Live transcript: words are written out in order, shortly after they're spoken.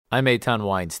I'm Eitan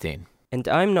Weinstein. And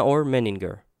I'm Naor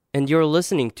Menninger. And you're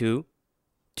listening to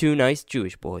Two Nice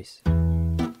Jewish Boys.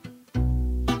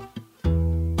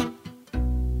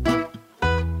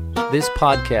 This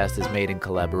podcast is made in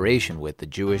collaboration with the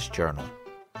Jewish Journal.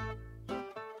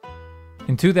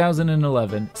 In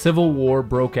 2011, civil war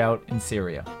broke out in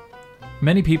Syria.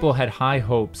 Many people had high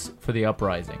hopes for the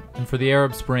uprising and for the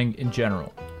Arab Spring in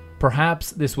general.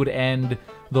 Perhaps this would end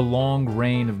the long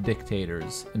reign of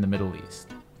dictators in the Middle East.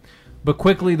 But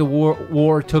quickly the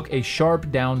war took a sharp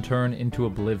downturn into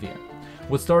oblivion.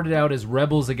 What started out as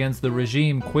rebels against the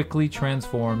regime quickly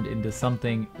transformed into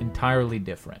something entirely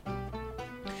different.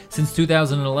 Since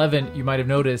 2011, you might have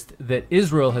noticed that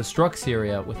Israel has struck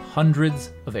Syria with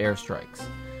hundreds of airstrikes.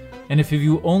 And if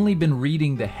you've only been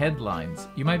reading the headlines,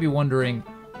 you might be wondering,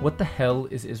 what the hell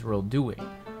is Israel doing?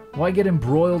 Why get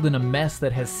embroiled in a mess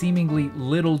that has seemingly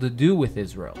little to do with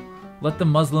Israel? Let the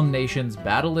Muslim nations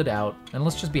battle it out, and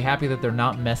let's just be happy that they're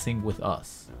not messing with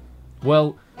us.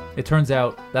 Well, it turns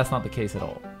out that's not the case at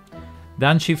all.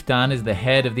 Dan Shiftan is the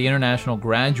head of the International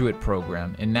Graduate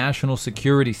Program in National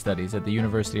Security Studies at the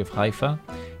University of Haifa.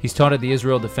 He's taught at the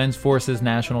Israel Defense Forces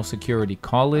National Security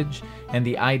College and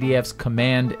the IDF's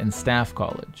Command and Staff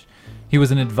College. He was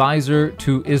an advisor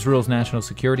to Israel's National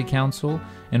Security Council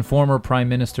and former Prime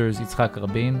Ministers Yitzhak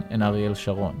Rabin and Ariel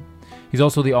Sharon. He's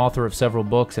also the author of several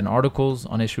books and articles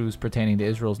on issues pertaining to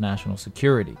Israel's national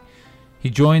security. He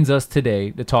joins us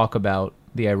today to talk about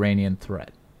the Iranian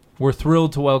threat. We're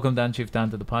thrilled to welcome Dan Shiftan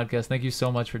to the podcast. Thank you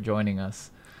so much for joining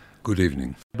us. Good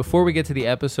evening. Before we get to the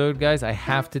episode, guys, I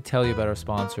have to tell you about our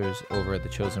sponsors over at the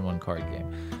Chosen One card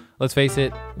game. Let's face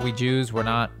it, we Jews, we're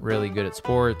not really good at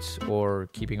sports or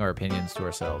keeping our opinions to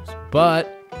ourselves.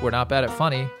 But we're not bad at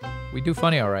funny. We do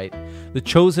funny all right. The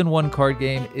Chosen One card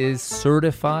game is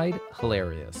certified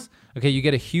hilarious. Okay, you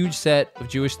get a huge set of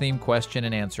Jewish-themed question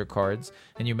and answer cards,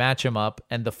 and you match them up,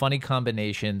 and the funny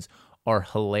combinations are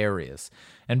hilarious.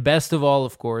 And best of all,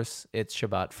 of course, it's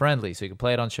Shabbat friendly, so you can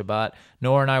play it on Shabbat.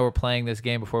 Noah and I were playing this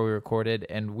game before we recorded,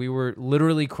 and we were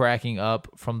literally cracking up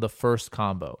from the first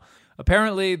combo.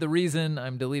 Apparently, the reason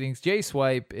I'm deleting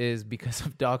J-Swipe is because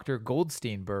of Dr.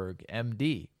 Goldsteinberg,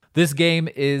 MD. This game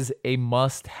is a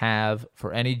must-have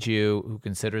for any Jew who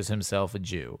considers himself a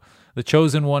Jew. The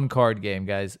Chosen One card game,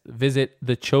 guys. Visit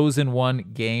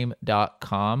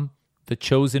thechosenonegame.com,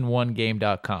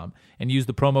 thechosenonegame.com, and use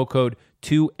the promo code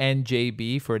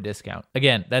 2NJB for a discount.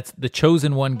 Again, that's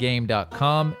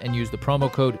thechosenonegame.com, and use the promo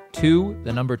code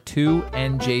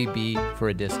 2NJB for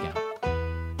a discount.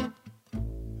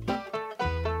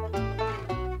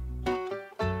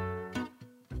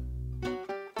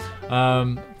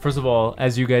 First of all,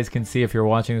 as you guys can see if you're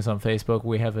watching this on Facebook,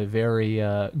 we have a very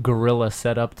guerrilla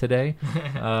setup today,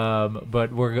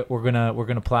 but we're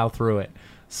gonna plow through it.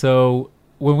 So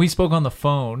when we spoke on the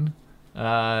phone,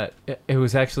 it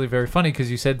was actually very funny because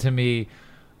you said to me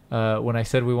when I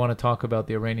said we want to talk about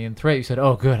the Iranian threat, you said,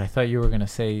 "Oh, good. I thought you were gonna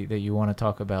say that you want to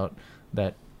talk about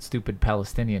that stupid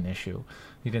Palestinian issue."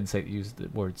 You didn't use the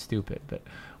word stupid, but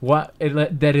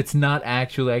that it's not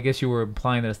actually. I guess you were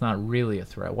implying that it's not really a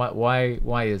threat. Why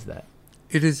is that?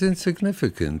 It is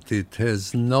insignificant. It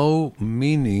has no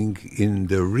meaning in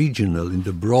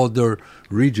the broader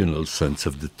regional sense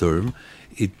of the term.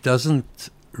 It doesn't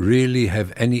really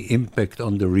have any impact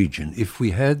on the region. If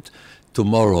we had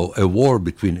tomorrow a war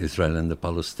between Israel and the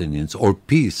Palestinians, or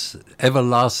peace,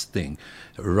 everlasting,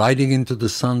 riding into the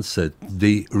sunset,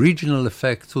 the regional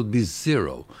effect would be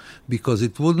zero, because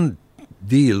it wouldn't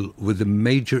deal with the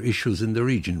major issues in the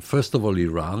region. First of all,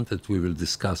 Iran, that we will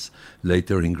discuss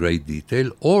later in great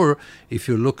detail, or if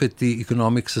you look at the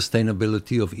economic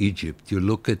sustainability of Egypt, you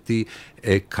look at the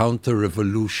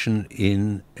counter-revolution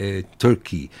in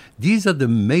Turkey. These are the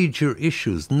major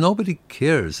issues. Nobody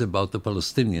cares about the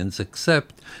Palestinians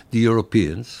except the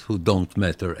Europeans, who don't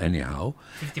matter anyhow.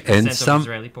 50% of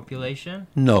Israeli population?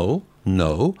 No.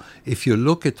 If you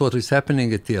look at what is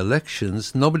happening at the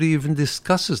elections, nobody even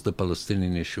discusses the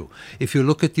Palestinian issue. If you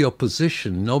look at the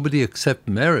opposition, nobody except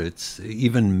Meretz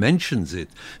even mentions it.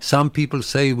 Some people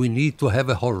say we need to have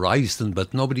a horizon,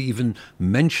 but nobody even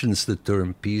mentions the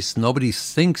term peace. Nobody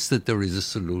thinks that there is a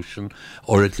solution,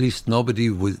 or at least nobody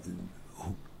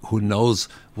who knows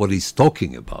what he's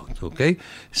talking about, okay?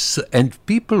 And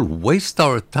people waste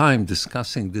our time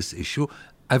discussing this issue.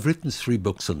 I've written 3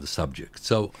 books on the subject,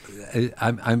 so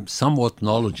I'm somewhat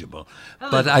knowledgeable.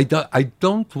 But I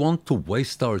don't want to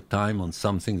waste our time on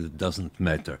something that doesn't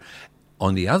matter.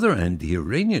 On the other hand, the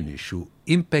Iranian issue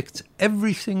impacts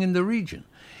everything in the region.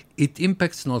 it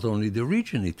impacts not only the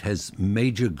region, it has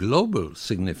major global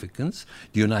significance.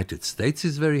 The United States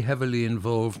is very heavily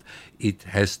involved. It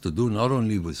has to do not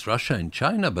only with Russia and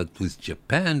China, but with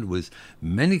Japan, with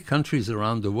many countries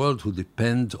around the world who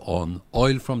depend on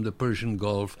oil from the Persian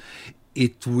Gulf.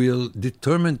 It will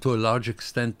determine to a large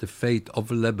extent the fate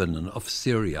of Lebanon, of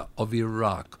Syria, of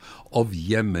Iraq, of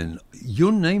Yemen,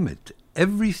 you name it.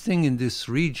 Everything in this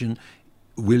region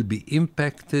will be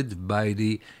impacted by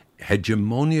the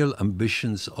hegemonial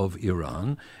ambitions of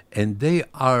Iran, and they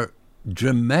are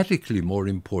dramatically more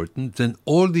important than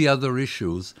all the other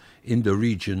issues in the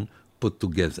region put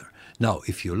together. Now,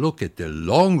 if you look at the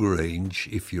long range,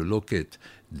 if you look at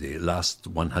the last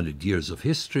 100 years of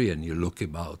history, and you look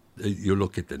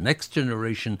at the next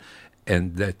generation,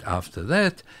 and that after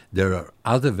that, there are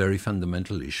other very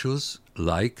fundamental issues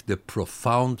like the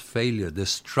profound failure, the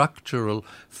structural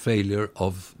failure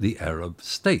of the Arab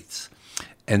states.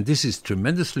 And this is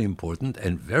tremendously important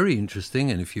and very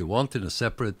interesting, and if you want in a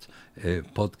separate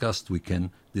podcast, we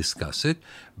can discuss it.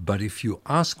 But if you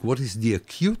ask what is the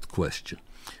acute question,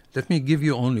 let me give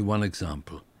you only one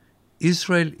example.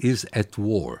 Israel is at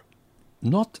war,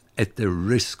 not at the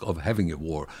risk of having a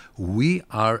war. We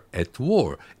are at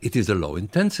war. It is a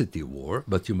low-intensity war,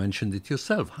 but you mentioned it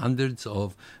yourself. Hundreds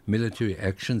of military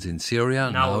actions in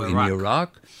Syria, now in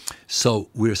Iraq. So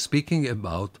we're speaking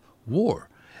about war.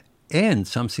 And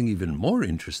something even more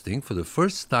interesting, for the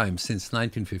first time since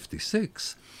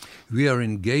 1956, we are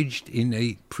engaged in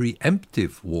a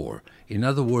preemptive war. In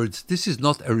other words, this is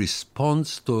not a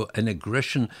response to an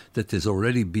aggression that has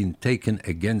already been taken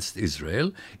against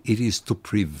Israel. It is to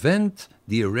prevent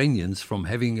the Iranians from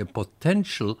having a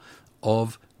potential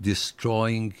of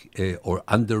destroying or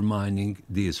undermining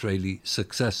the Israeli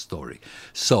success story.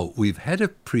 So we've had a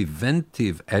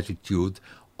preventive attitude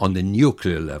on the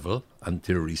nuclear level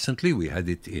until recently. We had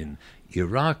it in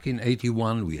Iraq in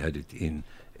 1981, we had it in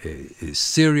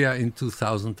Syria in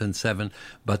 2007,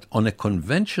 but on a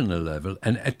conventional level,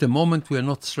 and at the moment we are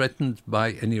not threatened by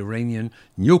an Iranian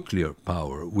nuclear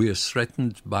power, we are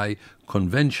threatened by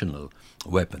conventional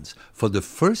weapons. For the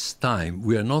first time,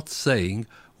 we are not saying,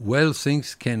 well,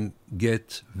 things can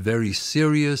get very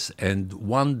serious, and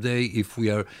one day, if we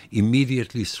are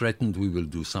immediately threatened, we will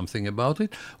do something about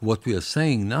it. What we are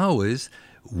saying now is,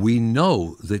 we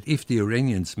know that if the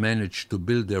Iranians manage to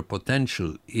build their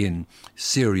potential in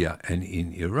Syria and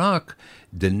in Iraq,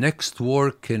 the next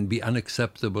war can be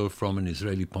unacceptable from an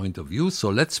Israeli point of view. So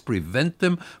let's prevent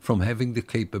them from having the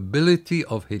capability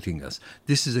of hitting us.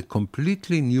 This is a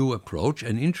completely new approach,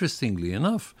 and interestingly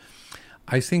enough,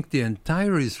 I think the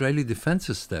entire Israeli defense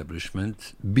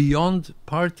establishment, beyond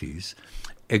parties,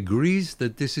 agrees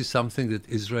that this is something that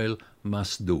Israel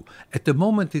must do. At the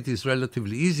moment, it is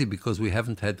relatively easy because we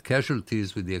haven't had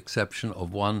casualties with the exception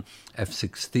of one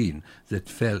F-16 that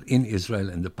fell in Israel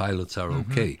and the pilots are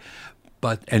okay.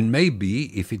 And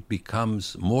maybe if it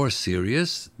becomes more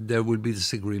serious, there will be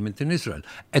disagreement in Israel.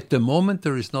 At the moment,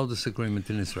 there is no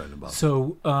disagreement in Israel about it.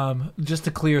 So just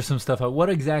to clear some stuff out, what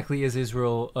exactly is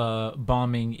Israel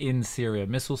bombing in Syria?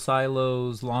 Missile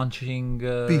silos, launching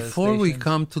Before we stations?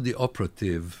 come to the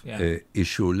operative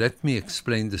issue, let me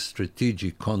explain the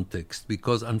strategic context,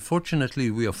 because unfortunately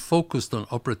we are focused on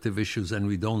operative issues and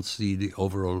we don't see the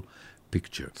overall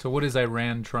picture. So what is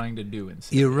Iran trying to do in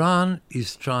Syria? Iran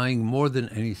is trying more than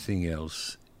anything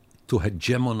else to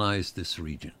hegemonize this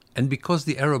region. And because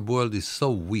the Arab world is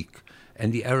so weak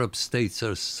and the Arab states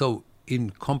are so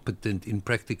incompetent in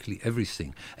practically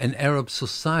everything, and Arab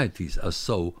societies are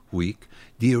so weak,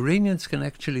 the Iranians can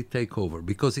actually take over.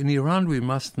 Because in Iran we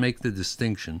must make the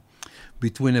distinction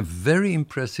between a very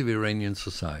impressive Iranian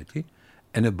society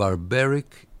and a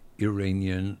barbaric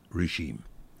Iranian regime.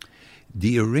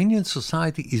 The Iranian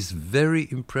society is very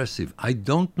impressive. I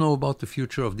don't know about the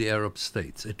future of the Arab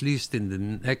states. At least in the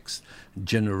next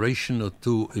generation or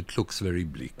two, it looks very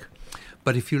bleak.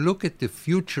 But if you look at the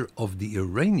future of the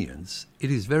Iranians,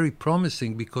 it is very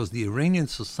promising because the Iranian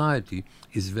society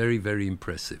is very, very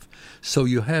impressive. So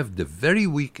you have the very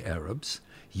weak Arabs,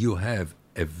 you have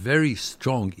a very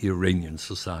strong Iranian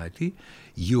society,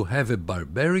 you have a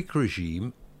barbaric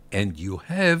regime, and you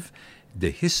have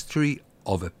the history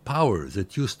of a power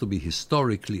that used to be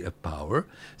historically a power,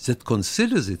 that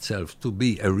considers itself to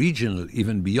be a regional,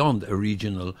 even beyond a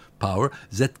regional power,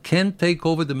 that can take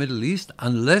over the Middle East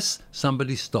unless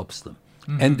somebody stops them.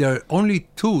 And there are only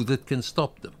two that can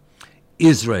stop them.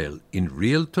 Israel in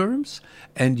real terms,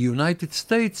 and the United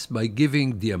States by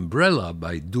giving the umbrella,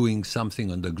 by doing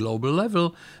something on the global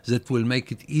level that will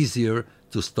make it easier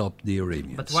to stop the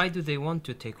Iranians. But why do they want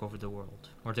to take over the world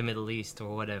or the Middle East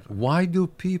or whatever? Why do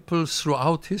people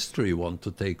throughout history want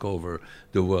to take over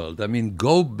the world? I mean,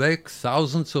 go back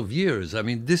thousands of years. I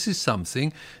mean, this is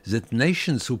something that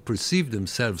nations who perceive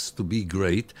themselves to be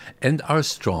great and are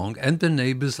strong and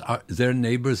their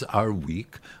neighbors are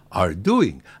weak are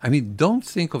doing. I mean, don't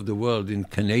think of the world in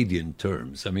Canadian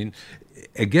terms. I mean,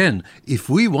 again, if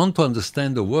we want to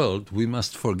understand the world, we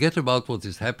must forget about what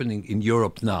is happening in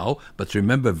Europe now, but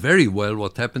remember very well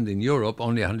what happened in Europe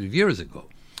only 100 years ago.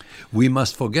 We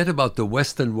must forget about the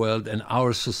Western world and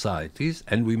our societies,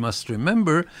 and we must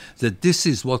remember that this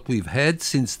is what we've had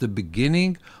since the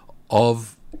beginning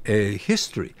of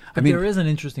history. But there is an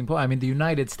interesting point. I mean, the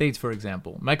United States, for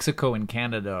example, Mexico and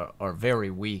Canada are very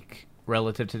weak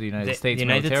relative to the United States The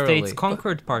United militarily. States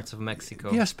conquered parts of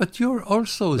Mexico. Yes, but you're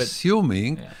also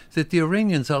assuming that the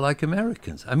Iranians are like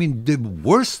Americans. I mean, the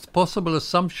worst possible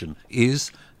assumption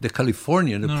is the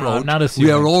Californian approach. I'm not We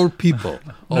assuming. are all people.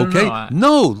 Okay?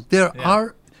 No, There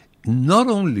are, not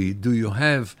only do you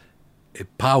have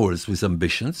powers with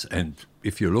ambitions, and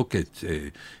if you look at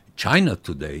China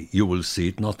today, you will see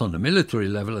it not on a military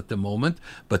level at the moment,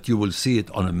 but you will see it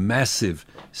on a massive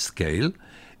scale.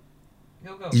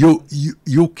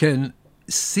 You can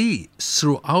see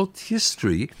throughout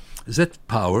history that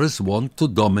powers want to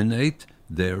dominate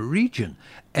their region.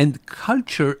 And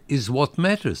culture is what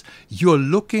matters. You're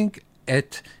looking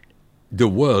at the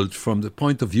world from the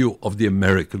point of view of the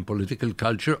American political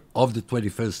culture of the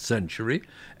 21st century,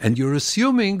 and you're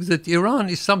assuming that Iran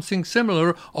is something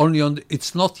similar, only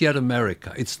it's not yet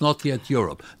America, it's not yet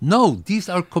Europe. No, these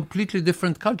are completely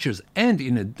different cultures. And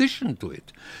in addition to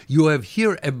it, you have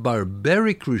here a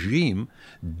barbaric regime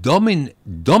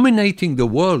dominating the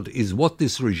world is what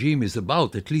this regime is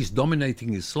about, at least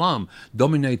dominating Islam,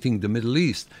 dominating the Middle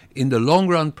East. In the long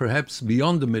run, perhaps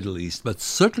beyond the Middle East, but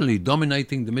certainly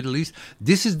dominating the Middle East.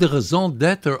 This is the raison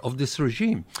d'etre of this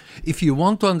regime. If you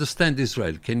want to understand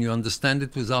Israel, can you understand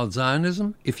it without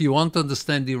Zionism? If you want to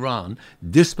understand Iran,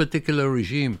 this particular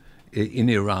regime in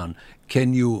Iran,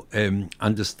 can you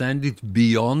understand it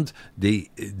beyond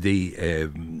the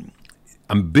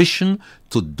ambition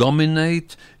to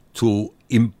dominate, to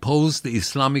impose the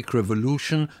Islamic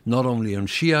revolution, not only on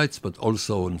Shiites, but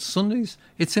also on Sunnis?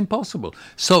 It's impossible.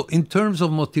 So in terms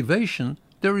of motivation,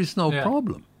 there is no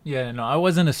problem. Yeah, no, I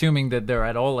wasn't assuming that they're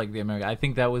at all like the American. I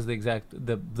think that was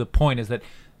the point is that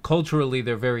culturally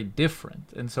they're very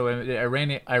different. And so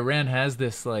Iran has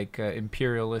this like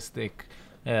imperialistic,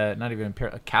 not even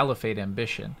a caliphate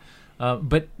ambition.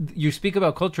 But you speak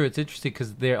about culture, it's interesting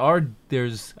because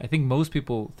there's I think most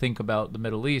people think about the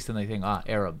Middle East and they think,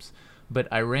 Arabs. But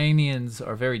Iranians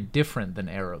are very different than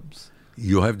Arabs.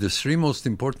 You have the three most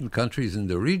important countries in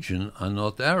the region are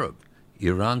not Arab: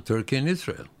 Iran, Turkey, and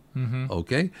Israel. Mm-hmm.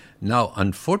 Okay? Now,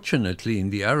 unfortunately, in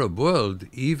the Arab world,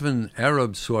 even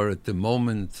Arabs who are at the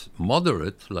moment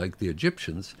moderate, like the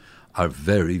Egyptians, are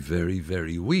very, very,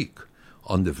 very weak,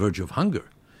 on the verge of hunger.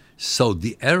 So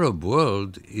the Arab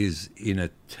world is in a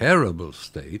terrible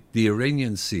state. The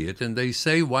Iranians see it and they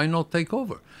say, why not take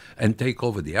over? And take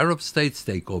over the Arab states,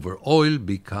 take over oil,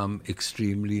 become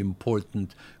extremely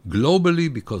important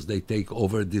globally because they take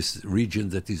over this region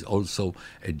that is also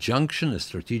a junction, a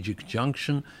strategic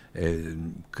junction,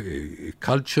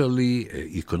 culturally,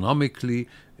 economically,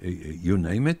 you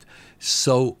name it.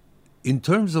 So in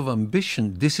terms of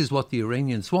ambition, this is what the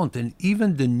Iranians want. And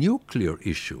even the nuclear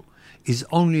issue is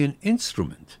only an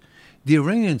instrument. The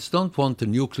Iranians don't want a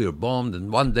nuclear bomb,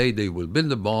 and one day they will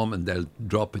build a bomb and they'll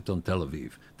drop it on Tel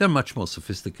Aviv. They're much more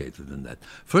sophisticated than that.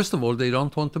 First of all, they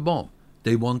don't want a bomb.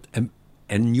 They want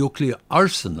a nuclear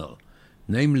arsenal,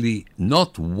 namely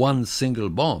not one single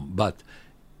bomb, but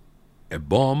a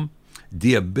bomb,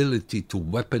 the ability to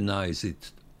weaponize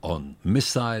it on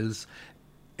missiles,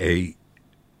 a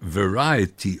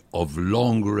variety of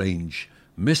long-range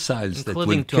missiles that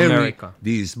will carry America.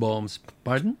 These bombs.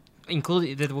 Pardon?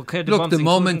 That will carry the Look, bombs the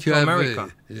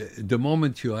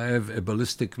moment you have a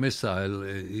ballistic missile,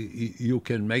 you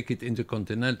can make it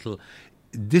intercontinental.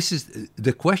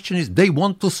 The question is, they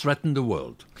want to threaten the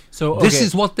world. So this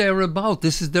is what they're about.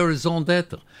 This is their raison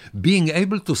d'etre. Being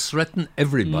able to threaten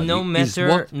everybody. No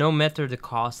matter the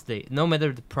cost, no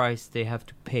matter the price they have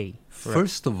to pay.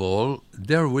 First of all,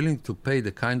 they're willing to pay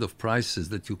the kind of prices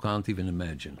that you can't even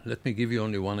imagine. Let me give you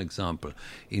only one example.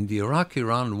 In the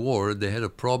Iraq-Iran war, they had a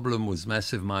problem with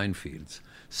massive minefields.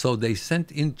 So they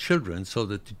sent in children so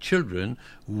that the children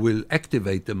will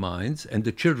activate the mines and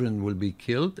the children will be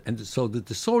killed, and so that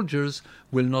the soldiers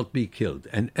will not be killed.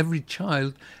 And every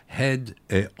child had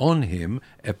on him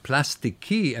a plastic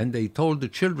key, and they told the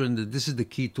children that this is the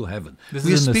key to heaven. This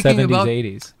is in the 70s,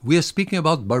 80s. We are speaking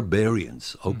about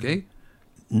barbarians, okay?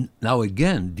 Now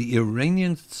again, the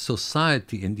Iranian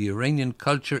society and the Iranian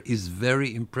culture is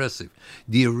very impressive.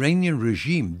 The Iranian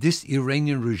regime, this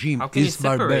Iranian regime How can you is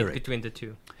separate barbaric. between the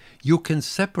two? You can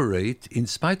separate, in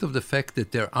spite of the fact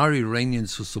that there are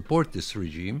Iranians who support this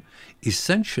regime.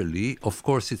 Essentially, of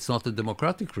course, it's not a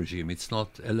democratic regime. It's not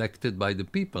elected by the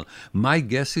people. My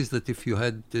guess is that if you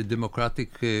had democratic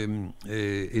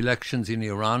elections in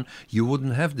Iran, you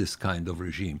wouldn't have this kind of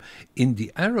regime. In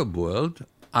the Arab world,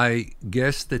 I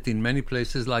guess that in many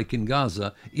places, like in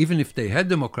Gaza, even if they had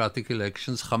democratic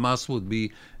elections, Hamas would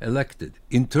be elected.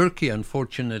 In Turkey,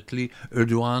 unfortunately,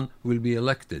 Erdogan will be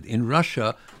elected. In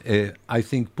Russia, I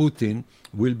think Putin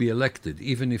will be elected,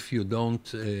 even if you don't,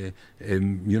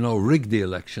 rig the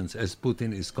elections, as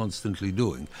Putin is constantly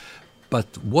doing.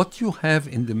 But what you have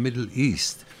in the Middle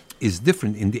East is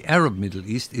different. In the Arab Middle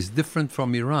East is different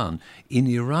from Iran. In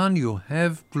Iran, you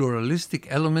have pluralistic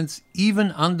elements even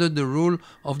under the rule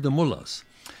of the mullahs.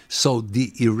 So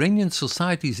the Iranian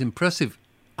society is impressive.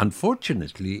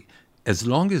 Unfortunately, as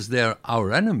long as they're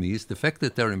our enemies, the fact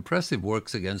that they're impressive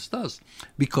works against us,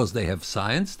 because they have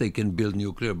science, they can build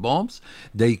nuclear bombs,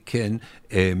 they can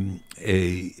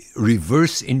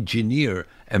reverse engineer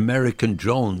American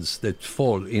drones that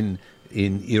fall in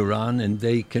Iran, and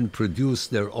they can produce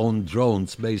their own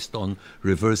drones based on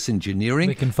reverse engineering.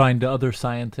 They can find other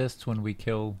scientists when we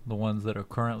kill the ones that are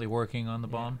currently working on the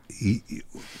bomb.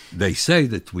 They say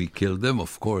that we killed them.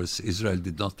 Of course, Israel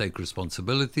did not take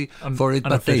responsibility for it,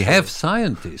 but they have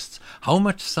scientists. How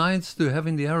much science do you have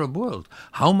in the Arab world?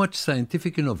 How much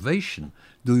scientific innovation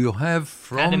do you have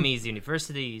from... Academies,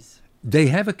 universities. They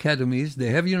have academies, they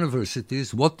have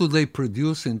universities. What do they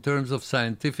produce in terms of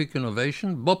scientific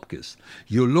innovation? Bobkis.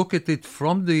 You look at it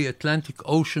from the Atlantic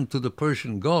Ocean to the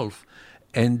Persian Gulf,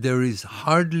 and there is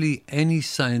hardly any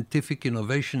scientific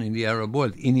innovation in the Arab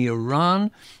world. In Iran,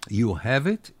 you have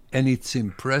it, and it's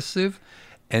impressive.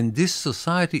 And this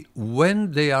society,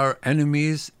 when they are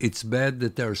enemies, it's bad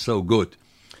that they're so good.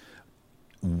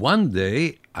 One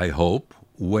day, I hope,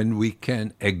 when we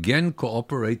can again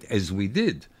cooperate as we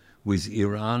did with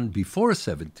Iran before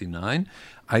 79,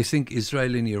 I think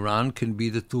Israel and Iran can be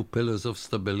the two pillars of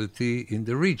stability in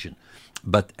the region.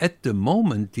 But at the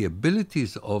moment, the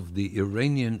abilities of the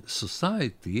Iranian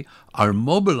society are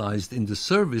mobilized in the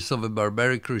service of a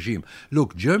barbaric regime.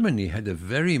 Look, Germany had a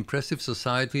very impressive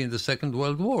society in the Second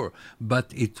World War,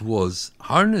 but it was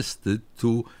harnessed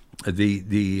to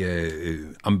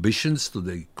the ambitions, to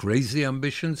the crazy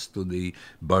ambitions, to the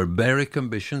barbaric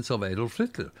ambitions of Adolf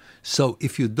Hitler. So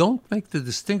if you don't make the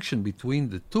distinction between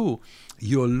the two,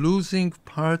 you're losing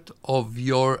part of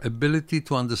your ability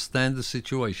to understand the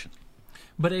situation.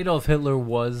 But Adolf Hitler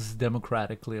was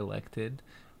democratically elected.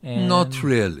 And not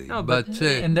really. No, but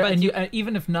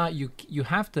even if not, you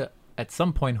have to, at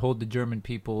some point, hold the German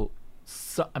people...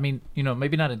 So, I mean,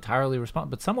 maybe not entirely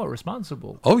responsible, but somewhat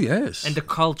responsible. Oh, yes. And the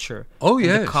culture. Oh,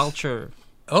 yes. The culture.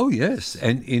 Oh, yes.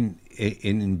 And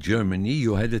in Germany,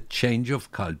 you had a change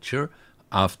of culture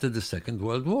after the Second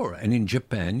World War. And in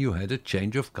Japan, you had a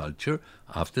change of culture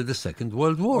after the Second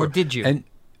World War. Or did you? And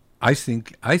I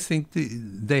think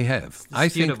they have. I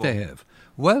think they have.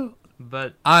 Well...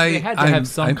 But they had to have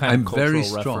some kind I'm of cultural very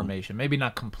strong. reformation. Maybe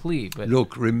not complete, but...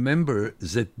 Look, remember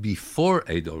that before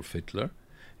Adolf Hitler,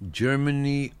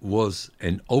 Germany was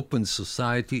an open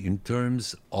society in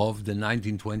terms of the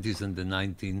 1920s and the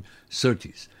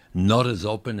 1930s. Not as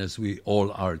open as we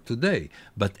all are today.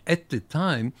 But at the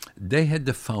time, they had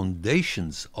the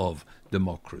foundations of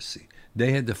democracy.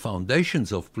 They had the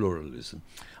foundations of pluralism.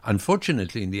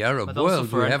 Unfortunately, in the Arab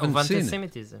world, we haven't seen it.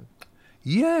 Anti-Semitism.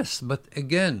 Yes, but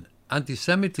again,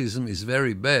 anti-Semitism is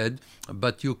very bad,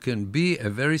 but you can be a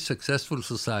very successful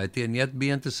society and yet be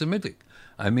anti-Semitic.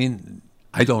 I mean,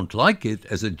 I don't like it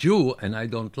as a Jew, and I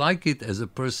don't like it as a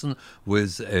person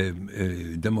with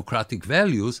democratic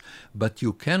values, but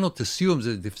you cannot assume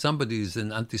that if somebody is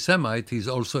an anti-Semite, he's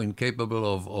also incapable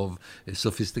of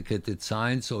sophisticated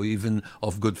science or even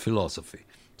of good philosophy.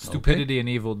 Stupidity and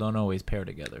evil don't always pair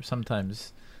together.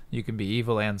 Sometimes you can be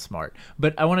evil and smart.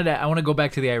 But I want to go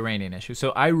back to the Iranian issue.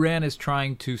 So Iran is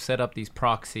trying to set up these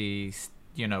proxy,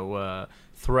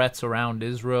 threats around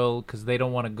Israel because they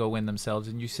don't want to go in themselves.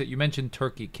 And you mentioned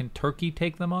Turkey. Can Turkey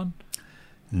take them on?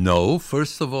 No,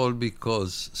 first of all,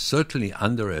 because certainly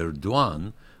under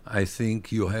Erdogan, I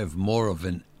think you have more of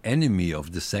an enemy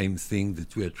of the same thing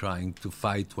that we are trying to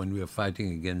fight when we are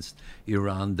fighting against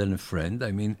Iran than a friend.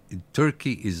 I mean,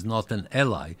 Turkey is not an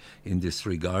ally in this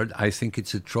regard. I think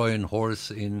it's a Trojan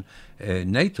horse in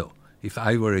NATO. If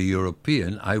I were a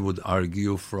European, I would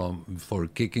argue for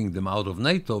kicking them out of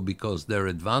NATO because their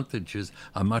advantages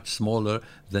are much smaller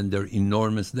than their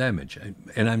enormous damage.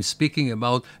 And I'm speaking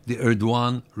about the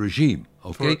Erdogan regime.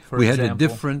 Okay, For we had a example?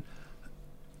 different.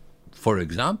 For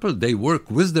example, they work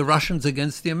with the Russians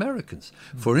against the Americans.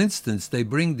 For instance, they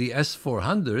bring the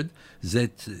S-400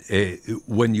 that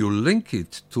when you link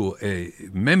it to a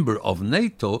member of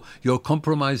NATO, you're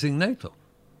compromising NATO.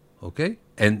 Okay?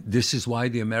 And this is why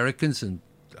the Americans, and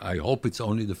I hope it's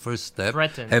only the first step,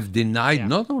 Threatened. have denied, Yeah.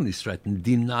 not only threatened,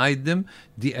 denied them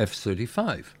the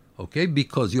F-35. Okay,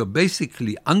 because you're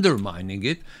basically undermining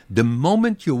it. The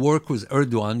moment you work with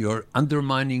Erdogan, you're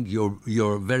undermining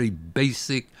your very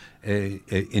basic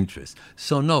interest.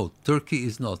 So no, Turkey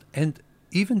is not, and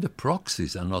even the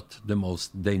proxies are not the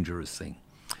most dangerous thing.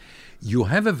 You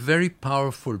have a very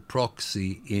powerful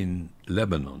proxy in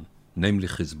Lebanon, namely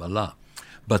Hezbollah.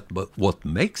 But what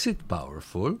makes it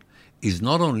powerful is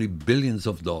not only billions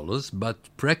of dollars, but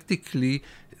practically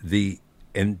the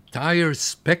entire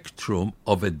spectrum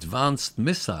of advanced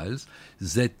missiles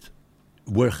that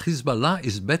where Hezbollah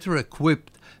is better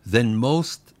equipped than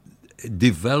most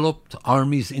developed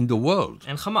armies in the world.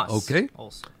 And Hamas Okay.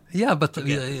 also. Yeah, but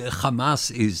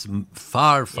Hamas is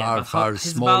far but far Hezbollah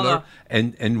smaller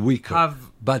and weaker. have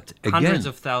But again, Hundreds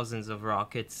of thousands of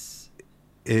rockets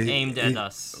aimed at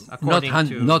us, not according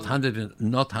to...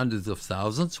 not hundreds of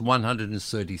thousands,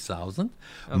 130,000.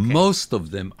 Okay. Most of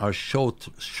them are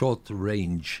short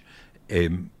range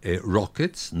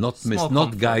rockets, not Small not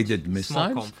comfort. guided Small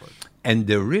missiles. comfort. And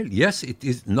they're real. Yes, it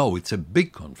is. No, it's a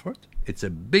big comfort. It's a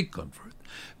big comfort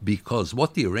because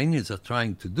what the Iranians are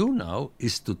trying to do now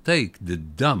is to take the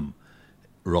dumb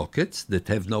rockets that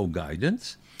have no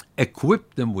guidance,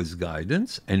 equip them with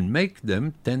guidance, and make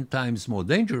them 10 times more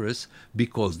dangerous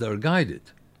because they're guided.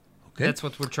 Okay? That's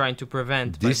what we're trying to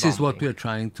prevent. by This is what bombing. we're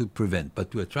trying to prevent.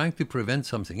 But we're trying to prevent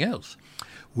something else.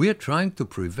 We're trying to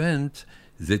prevent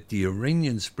that the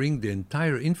Iranians bring the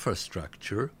entire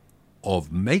infrastructure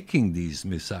of making these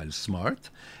missiles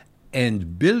smart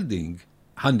and building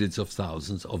hundreds of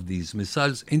thousands of these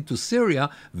missiles into Syria,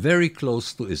 very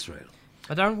close to Israel.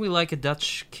 But aren't we like a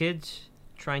Dutch kid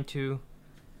trying to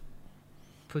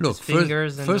put Look, his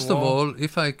fingers in first the of wall? all,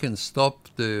 if I can stop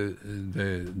the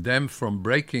dam from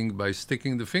breaking by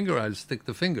sticking the finger, I'll stick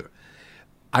the finger.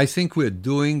 I think we're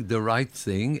doing the right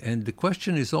thing, and the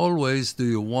question is always, do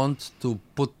you want to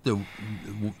put the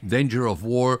danger of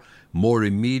war more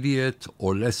immediate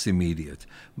or less immediate?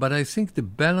 But I think the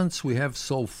balance we have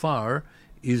so far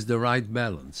is the right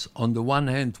balance. On the one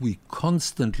hand, we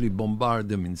constantly bombard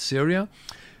them in Syria.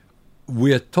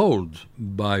 We are told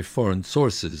by foreign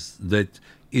sources that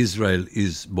Israel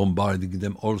is bombarding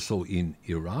them also in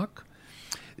Iraq.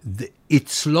 It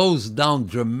slows down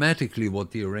dramatically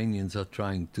what the Iranians are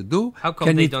trying to do. How come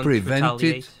Can they it don't prevent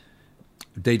retaliate? it?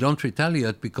 They don't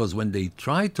retaliate because when they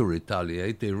try to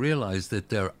retaliate, they realize that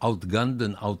they're outgunned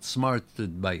and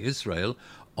outsmarted by Israel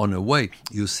on a way.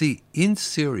 You see, in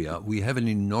Syria, we have an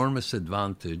enormous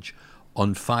advantage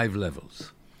on 5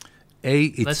 levels.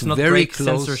 It's Let's not very break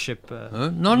close. censorship.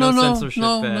 No, censorship,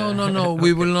 no.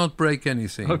 We will not break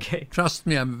anything. Okay. Trust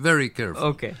me, I'm very careful.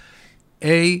 Okay,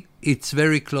 It's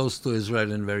very close to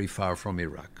Israel and very far from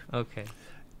Iraq. okay.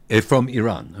 From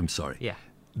Iran, I'm sorry. Yeah.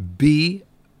 B,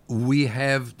 we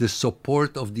have the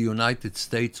support of the United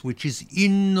States, which is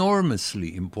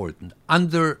enormously important.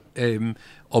 Under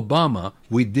Obama,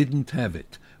 we didn't have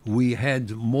it. We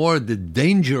had more the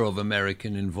danger of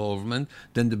American involvement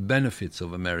than the benefits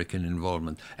of American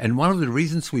involvement. And one of the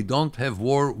reasons we don't have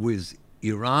war with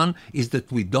Iran is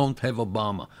that we don't have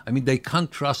Obama. I mean, they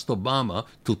can't trust Obama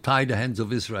to tie the hands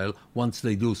of Israel once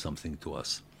they do something to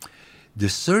us. The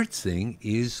third thing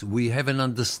is we have an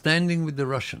understanding with the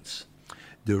Russians.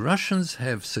 The Russians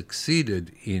have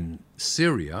succeeded in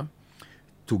Syria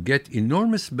to get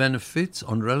enormous benefits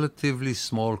on relatively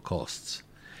small costs.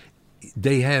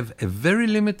 They have a very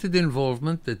limited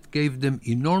involvement that gave them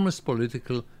enormous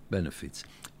political benefits.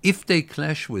 If they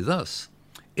clash with us,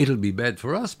 it'll be bad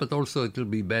for us, but also it'll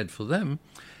be bad for them.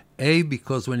 A,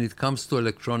 because when it comes to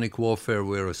electronic warfare,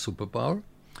 we're a superpower.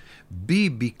 B,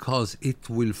 because it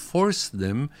will force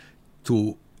them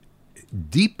to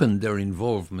deepen their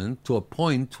involvement to a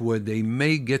point where they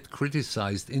may get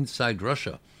criticized inside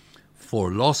Russia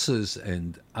for losses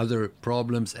and other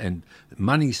problems and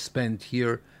money spent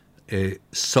here.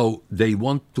 So they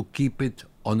want to keep it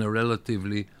on a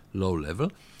relatively low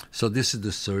level. So this is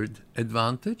the third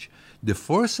advantage. The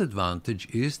fourth advantage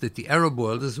is that the Arab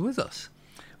world is with us.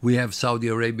 We have Saudi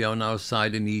Arabia on our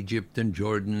side, and Egypt and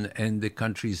Jordan and the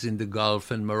countries in the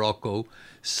Gulf and Morocco.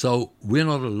 So we're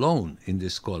not alone in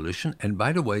this coalition. And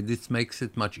by the way, this makes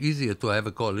it much easier to have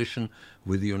a coalition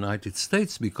with the United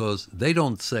States, because they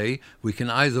don't say we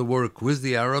can either work with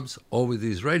the Arabs or with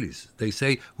the Israelis. They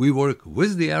say we work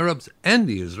with the Arabs and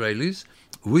the Israelis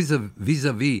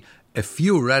vis-a-vis a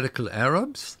few radical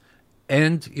Arabs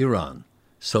and Iran.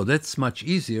 So that's much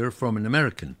easier from an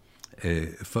American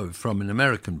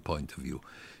point of view.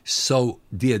 So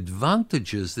the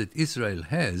advantages that Israel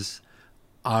has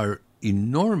are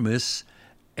enormous,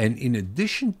 and in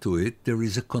addition to it, there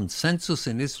is a consensus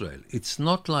in Israel. It's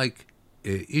not like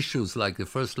issues like the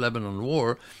First Lebanon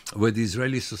War, where the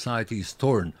Israeli society is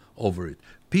torn over it.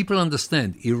 People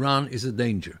understand Iran is a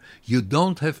danger. You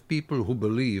don't have people who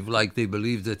believe, like they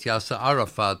believe that Yasser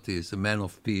Arafat is a man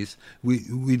of peace.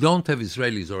 We don't have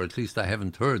Israelis, or at least I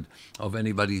haven't heard of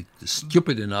anybody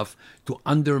stupid enough to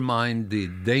undermine the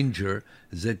danger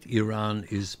that Iran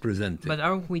is presenting. But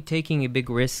aren't we taking a big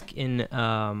risk in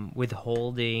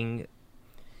withholding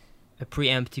a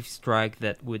preemptive strike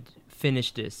that would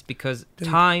finish this? Because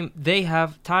time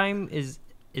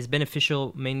is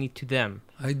beneficial mainly to them.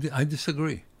 I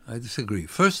disagree.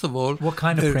 First of all, What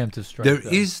kind of preemptive strike? There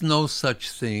is no such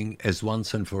thing as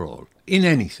once and for all in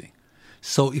anything.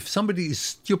 So if somebody is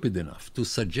stupid enough to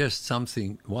suggest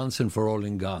something once and for all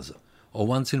in Gaza or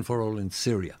once and for all in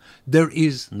Syria, there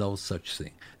is no such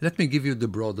thing. Let me give you the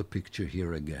broader picture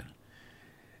here again.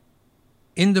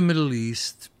 In the Middle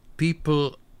East,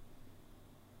 people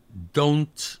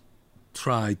don't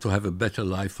try to have a better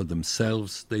life for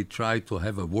themselves. They try to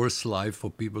have a worse life for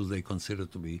people they consider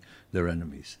to be their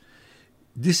enemies.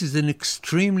 This is an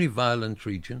extremely violent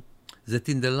region that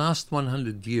in the last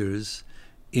 100 years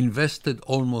invested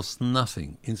almost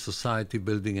nothing in society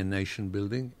building and nation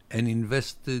building, and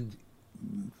invested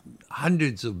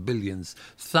hundreds of billions,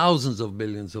 thousands of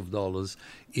billions of dollars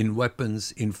in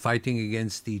weapons, in fighting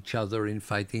against each other, in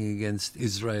fighting against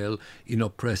Israel, in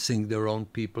oppressing their own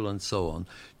people, and so on.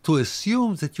 To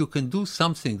assume that you can do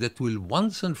something that will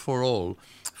once and for all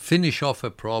finish off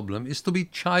a problem is to be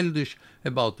childish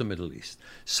about the Middle East.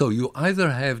 So you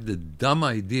either have the dumb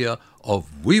idea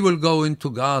of we will go into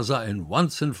Gaza and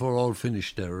once and for all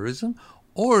finish terrorism,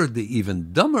 or the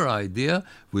even dumber idea,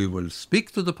 we will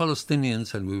speak to the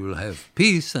Palestinians and we will have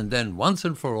peace, and then once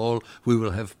and for all we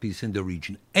will have peace in the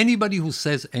region. Anybody who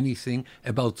says anything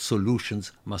about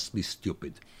solutions must be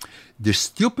stupid. The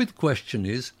stupid question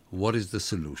is, what is the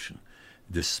solution?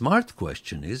 The smart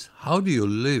question is, how do you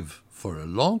live for a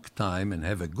long time and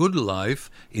have a good life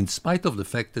in spite of the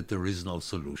fact that there is no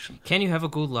solution? Can you have a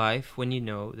good life when you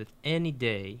know that any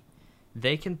day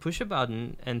they can push a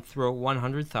button and throw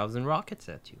 100,000 rockets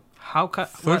at you?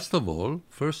 First of all,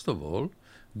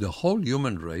 the whole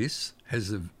human race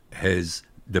has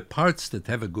the parts that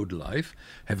have a good life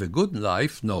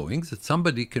knowing that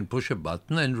somebody can push a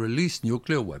button and release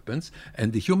nuclear weapons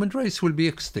and the human race will be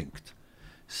extinct.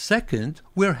 Second,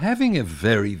 we're having a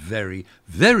very, very,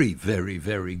 very, very,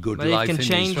 very good life in Israel. But it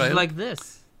can change like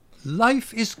this.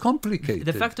 Life is complicated.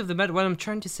 The fact of the matter, what I'm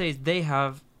trying to say is they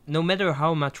have, no matter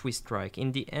how much we strike,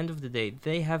 in the end of the day,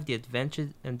 they have the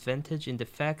advantage in the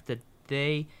fact that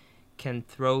they can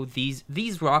throw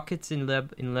these rockets in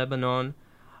Lebanon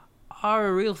are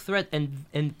a real threat, and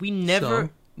we never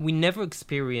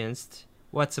experienced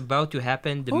what's about to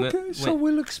happen. So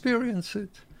we'll experience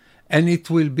it, and it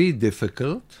will be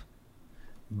difficult.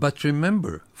 But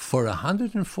remember, for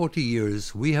 140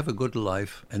 years, we have a good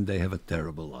life, and they have a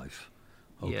terrible life.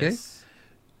 Okay. Yes.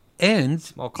 And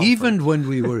even when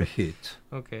we were hit,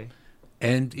 okay,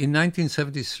 and in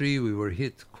 1973 we were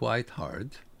hit quite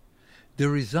hard, the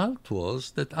result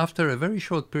was that after a very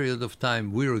short period of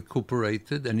time we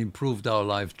recuperated and improved our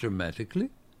life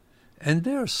dramatically, and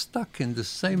they're stuck in the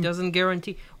same... It doesn't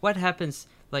guarantee. What happens,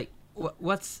 like,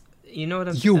 what's, you know what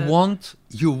I'm saying?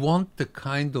 You want the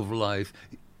kind of life...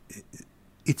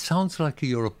 It sounds like a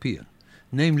European.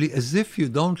 Namely, as if you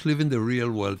don't live in the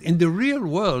real world. In the real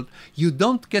world, you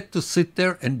don't get to sit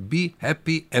there and be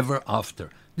happy ever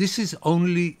after. This is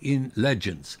only in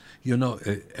legends. You know,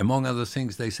 among other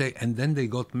things, they say, and then they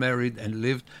got married and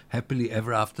lived happily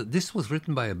ever after. This was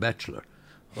written by a bachelor.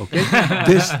 Okay?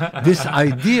 This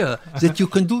idea that you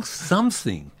can do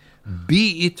something,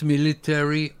 be it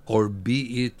military or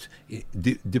be it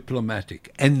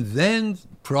diplomatic, and then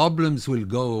problems will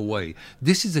go away.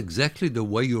 This is exactly the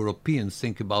way Europeans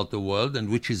think about the world, and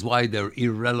which is why they're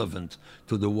irrelevant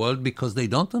to the world, because they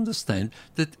don't understand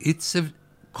that it's a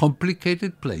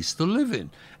complicated place to live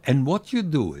in. And what you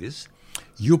do is,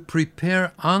 You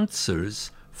prepare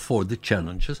answers for the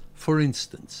challenges. For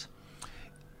instance,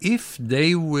 if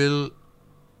they will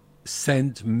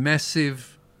send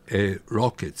massive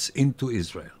rockets into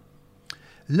Israel,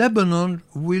 Lebanon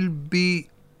will be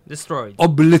Destroyed.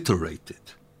 obliterated.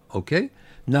 Okay?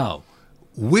 Now,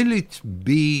 will it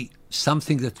be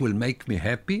something that will make me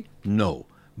happy? No.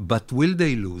 But will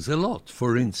they lose a lot?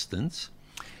 For instance,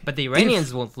 But the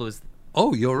Iranians won't lose.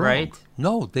 oh, you're Right. wrong.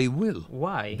 No, they will.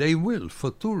 Why? They will,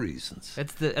 for two reasons.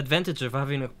 That's the advantage of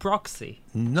having a proxy.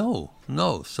 No.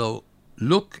 So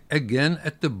look again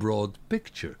at the broad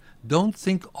picture. Don't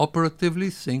think operatively,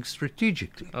 think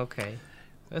strategically. Okay.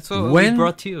 That's what When- we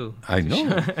brought you. I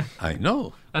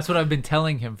know. That's what I've been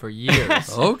telling him for years.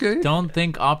 Okay. Don't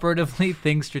think operatively,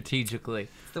 think strategically.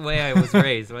 It's the way I was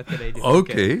raised. What can I do?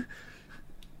 Okay.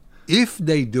 If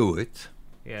they do it,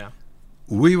 Yeah.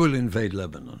 we will invade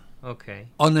Lebanon Okay.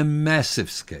 on a massive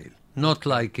scale, not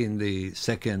like in the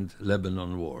Second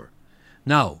Lebanon War.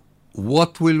 Now,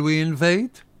 what will we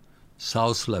invade?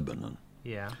 South Lebanon.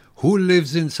 Yeah. Who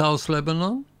lives in South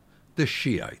Lebanon? The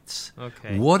Shiites.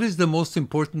 Okay. What is the most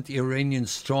important Iranian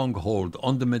stronghold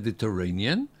on the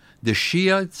Mediterranean? The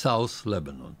Shiite South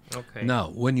Lebanon. Okay. Now,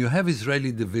 when you have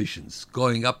Israeli divisions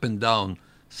going up and down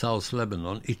South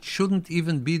Lebanon, it shouldn't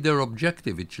even be their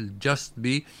objective. It should just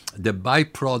be the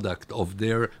byproduct of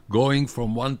their going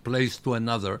from one place to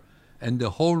another, and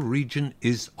the whole region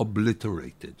is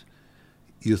obliterated.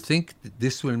 You think that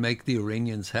this will make the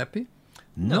Iranians happy?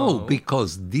 No, No.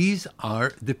 because these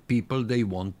are the people they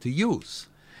want to use.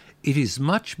 It is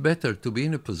much better to be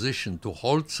in a position to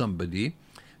hold somebody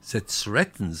that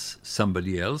threatens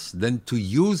somebody else than to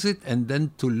use it and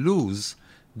then to lose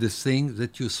the thing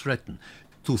that you threaten.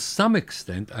 To some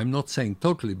extent, I'm not saying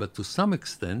totally, but to some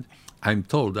extent, I'm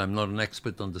told, I'm not an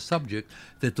expert on the subject,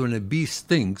 that when a bee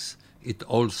stings, it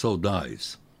also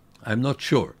dies. I'm not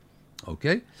sure,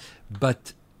 okay?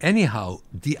 But anyhow,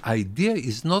 the idea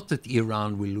is not that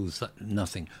Iran will lose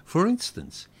nothing. For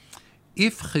instance,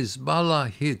 if Hezbollah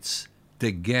hits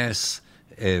the gas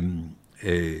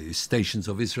stations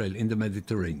of Israel in the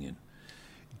Mediterranean,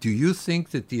 do you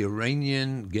think that the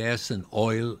Iranian gas and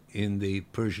oil in the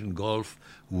Persian Gulf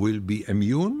will be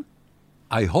immune?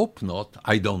 I hope not.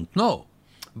 I don't know.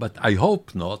 But I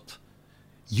hope not.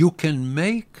 You can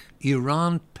make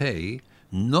Iran pay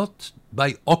not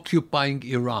by occupying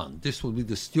Iran. This will be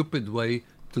the stupid way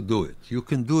to do it. You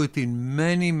can do it in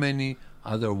many, many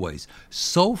other ways.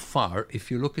 So far,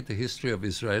 if you look at the history of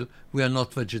Israel, we are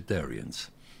not vegetarians.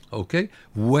 Okay?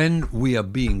 When we are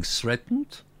being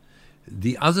threatened,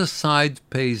 the other side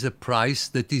pays a price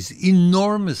that is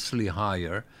enormously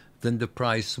higher than the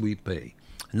price we pay.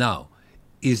 Now,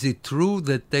 is it true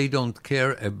that they don't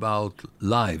care about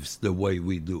lives the way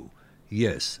we do?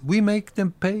 Yes, we make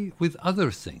them pay with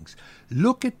other things.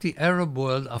 Look at the Arab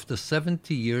world after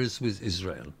 70 years with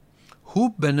Israel. Who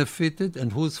benefited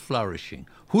and who's flourishing?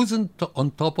 Who's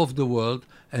on top of the world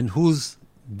and who's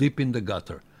deep in the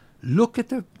gutter? Look at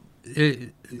the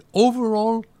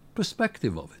overall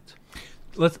perspective of it.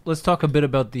 Let's talk a bit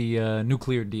about the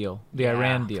nuclear deal, the Yeah.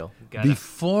 Iran deal. Got it.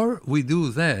 Before we do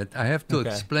that, I have to Okay.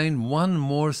 explain one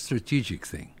more strategic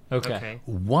thing. Okay.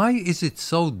 Why is it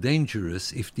so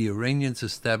dangerous if the Iranians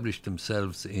establish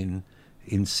themselves in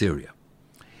Syria?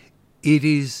 It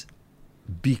is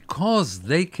because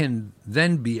they can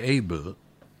then be able,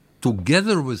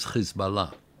 together with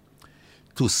Hezbollah,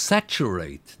 to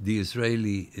saturate the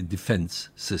Israeli defense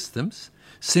systems,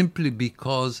 simply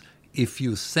because if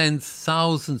you send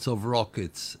thousands of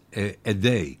rockets a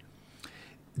day,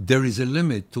 there is a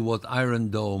limit to what Iron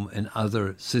Dome and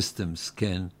other systems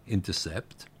can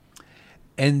intercept.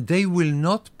 And they will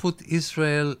not put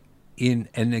Israel in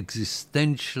an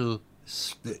existential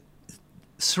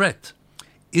threat.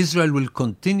 Israel will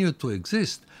continue to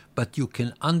exist, but you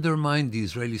can undermine the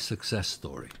Israeli success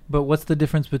story. But what's the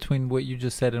difference between what you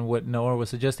just said and what Noah was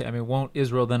suggesting? I mean, won't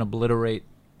Israel then obliterate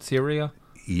Syria?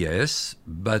 Yes,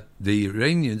 but the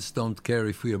Iranians don't care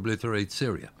if we obliterate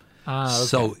Syria. Okay.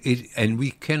 So and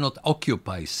we cannot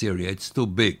occupy Syria. It's too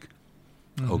big.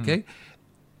 Okay?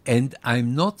 And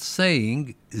I'm not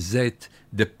saying that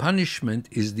the punishment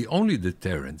is the only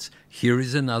deterrence. Here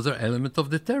is another element of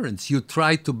deterrence. You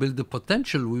try to build the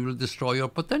potential, we will destroy your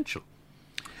potential.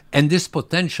 And this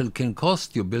potential can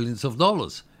cost you billions of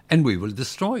dollars, and we will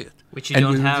destroy it. Which you and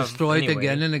don't we will have destroy it anyway.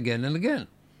 again and again and again.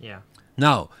 Yeah.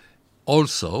 Now,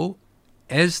 also,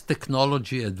 as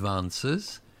technology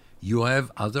advances, you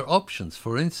have other options.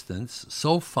 For instance,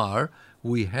 so far,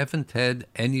 we haven't had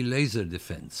any laser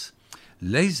defense.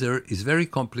 Laser is very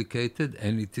complicated,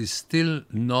 and it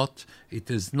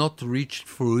has not reached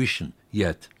fruition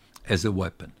yet as a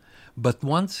weapon. But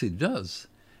once it does,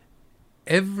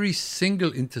 every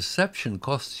single interception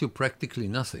costs you practically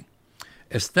nothing.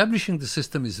 Establishing the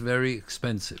system is very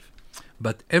expensive,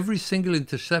 but every single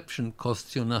interception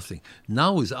costs you nothing.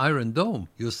 Now with Iron Dome,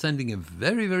 you're sending a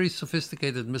very, very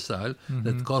sophisticated missile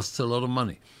that costs a lot of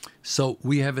money. So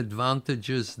we have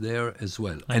advantages there as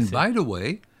well. I see. By the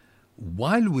way,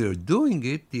 while we're doing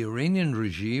it, the Iranian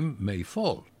regime may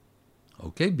fall,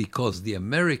 okay? Because the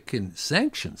American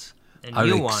sanctions The are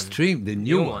new one. extreme. The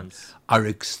New new ones. ones are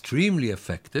extremely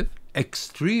effective,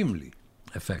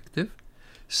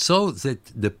 so that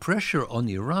the pressure on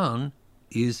Iran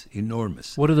is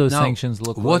enormous. What do those Now, sanctions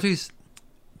look what like? is,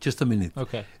 just a minute.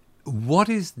 Okay. What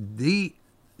is the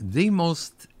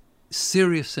most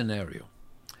serious scenario?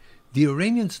 The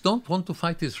Iranians don't want to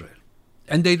fight Israel,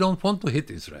 and they don't want to hit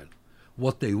Israel.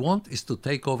 What they want is to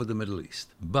take over the Middle East.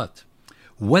 But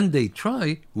when they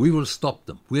try, we will stop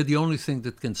them. We're the only thing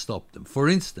that can stop them. For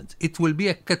instance, it will be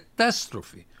a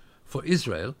catastrophe for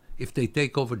Israel if they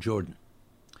take over Jordan,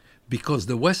 because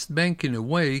the West Bank, in a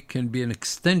way, can be an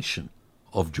extension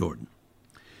of Jordan.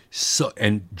 So,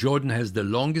 and Jordan has the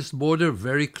longest border,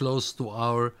 very close to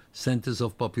our centers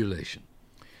of population.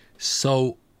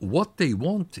 So what they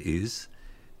want is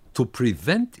to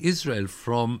prevent Israel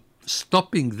from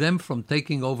stopping them from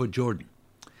taking over Jordan.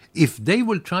 If they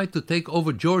will try to take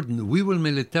over Jordan, we will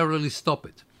militarily stop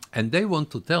it. And they want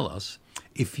to tell us,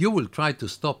 if you will try to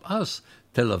stop us,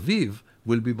 Tel Aviv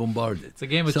will be bombarded. It's a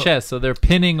game of So chess, so they're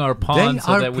pinning our pawn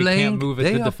so that we can't move it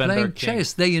they to are defend our playing king.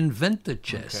 chess. They invented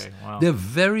chess. Okay, wow. They're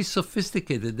very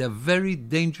sophisticated. They're very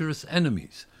dangerous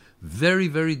enemies. Very,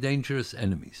 very dangerous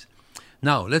enemies.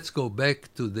 Now, let's go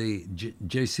back to the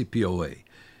JCPOA.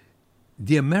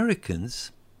 The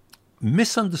Americans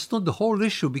misunderstood the whole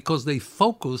issue because they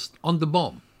focused on the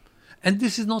bomb. And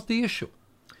this is not the issue.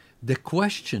 The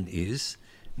question is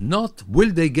not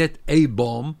will they get a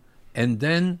bomb and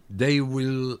then they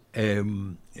will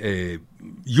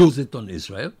use it on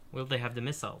Israel. Will they have the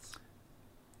missiles?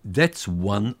 That's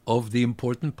one of the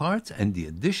important parts. And the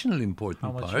additional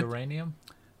important How much part... uranium?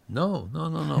 No.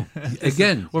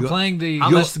 Again, We're you- playing the How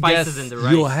much just spices guess. in the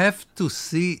rice? You have to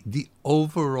see the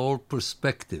overall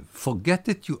perspective. Forget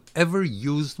that you ever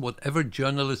used whatever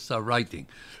journalists are writing.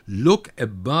 Look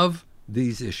above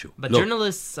these issues. But Look,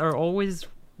 journalists are always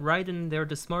right, and they're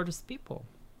the smartest people.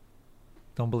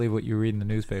 Don't believe what you read in the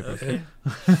newspapers.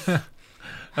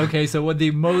 Okay, so what they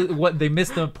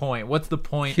missed the point. What's the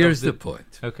point? here's of the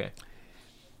point. Okay.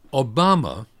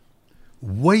 Obama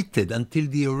waited until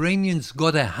the Iranians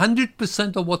got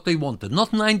 100% of what they wanted,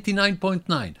 not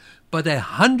 99.9, but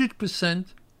 100%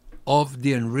 of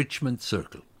the enrichment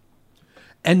circle.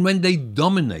 And when they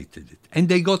dominated it, and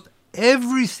they got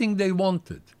everything they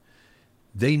wanted,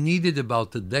 they needed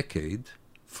about a decade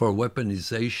for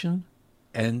weaponization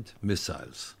and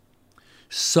missiles.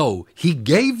 So he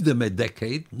gave them a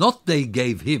decade, not they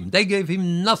gave him. They gave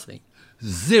him nothing,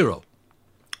 zero.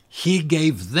 He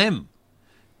gave them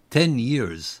 10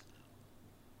 years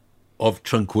of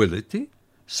tranquility,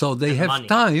 so they And have money.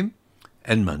 time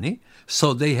and money,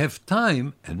 so they have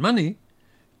time and money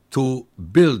to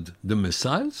build the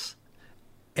missiles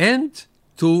and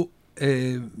to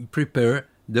prepare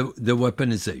the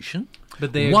weaponization.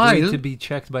 But they agreed While to be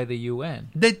checked by the UN.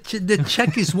 the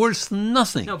check is worth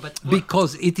nothing No, but what-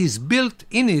 because it is built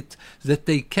in it that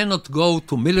they cannot go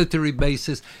to military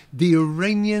bases. The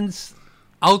Iranians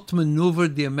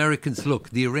outmaneuvered the Americans. Look,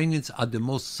 the Iranians are the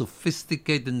most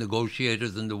sophisticated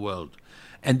negotiators in the world.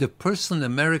 And the person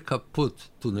America put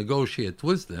to negotiate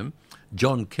with them,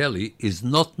 John Kelly, is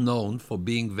not known for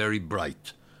being very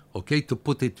bright. Okay, to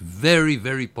put it very,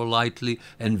 very politely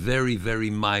and very, very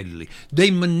mildly. They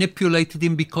manipulated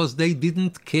him because they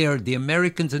didn't care. The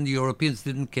Americans and the Europeans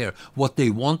didn't care. What they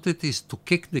wanted is to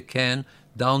kick the can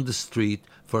down the street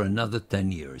for another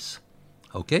 10 years.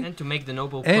 Okay? And to make the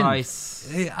Nobel And, Prize.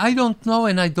 I don't know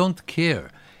and I don't care.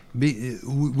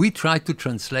 We try to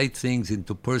translate things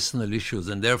into personal issues,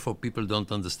 and therefore people don't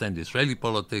understand Israeli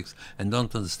politics and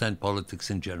don't understand politics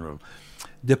in general.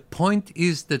 The point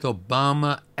is that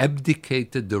Obama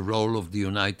abdicated the role of the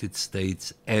United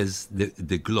States as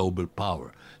the global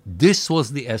power. This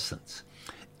was the essence.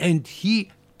 And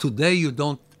today you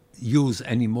don't use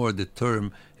anymore the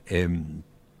term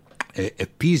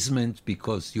appeasement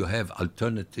because you have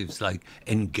alternatives like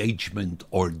engagement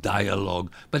or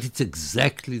dialogue, but it's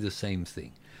exactly the same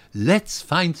thing. Let's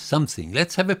find something.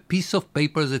 Let's have a piece of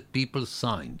paper that people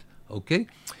signed, okay?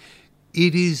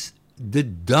 It is the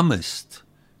dumbest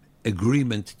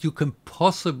agreement you can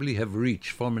possibly have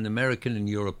reached from an American and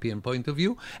European point of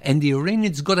view, and the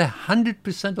Iranians got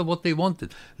 100% of what they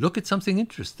wanted. Look at something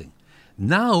interesting.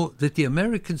 Now that the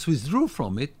Americans withdrew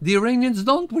from it, the Iranians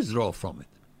don't withdraw from it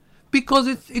because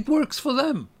it works for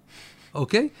them.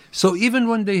 Okay? So even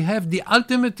when they have the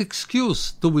ultimate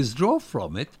excuse to withdraw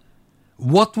from it,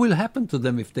 what will happen to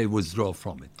them if they withdraw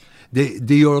from it?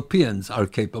 The Europeans are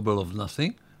capable of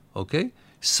nothing. Okay?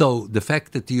 So the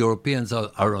fact that the Europeans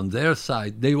are on their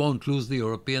side, they won't lose the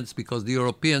Europeans because the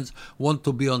Europeans want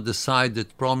to be on the side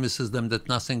that promises them that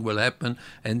nothing will happen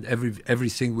and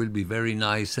everything will be very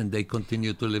nice and they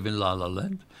continue to live in La La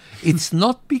Land. It's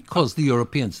not because the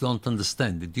Europeans don't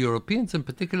understand it. The Europeans, and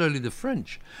particularly the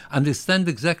French, understand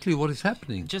exactly what is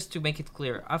happening. Just to make it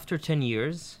clear, after 10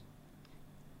 years,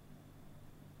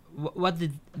 what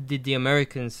did the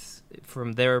Americans,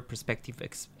 from their perspective,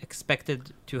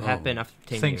 expected to happen after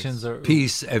 10 Sanctions years? are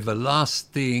Peace,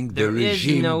 everlasting, the There is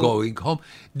regime no- going home.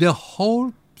 The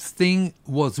whole thing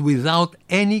was without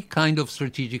any kind of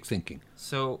strategic thinking.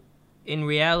 So, in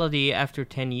reality, after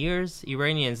 10 years,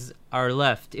 Iranians are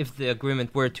left, if the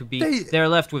agreement were to be, they're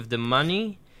left with the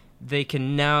money. They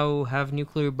can now have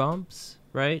nuclear bombs,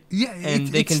 right? Yeah, And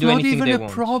they it's can do not anything even they a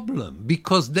want. problem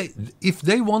because if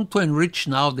they want to enrich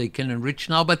now, they can enrich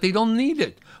now, but they don't need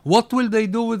it. What will they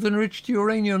do with enriched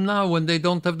uranium now when they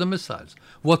don't have the missiles?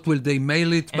 What will they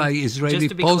mail it And by just Israeli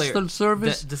to be Postal clear,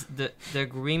 Service? The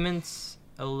agreements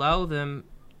allow them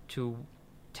to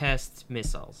test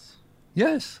missiles.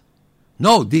 Yes.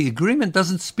 No, the agreement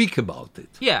doesn't speak about it.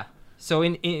 Yeah. So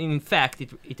in fact,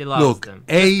 it allows Look, them.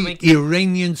 Just to make it-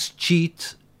 Iranians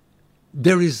cheat.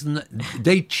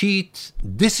 They cheat.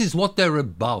 This is what they're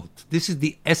about. This is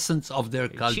the essence of their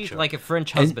culture. cheat like a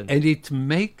French husband. And it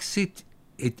makes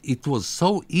it was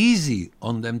so easy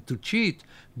on them to cheat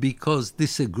because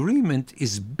this agreement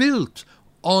is built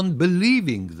on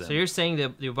believing them. So you're saying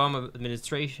that the Obama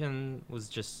administration was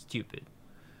just stupid?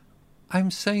 I'm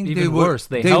saying Even worse,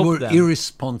 they were helped them.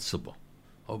 irresponsible,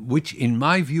 which in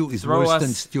my view is Throw worse us-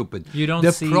 than stupid. You don't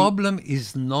the see- problem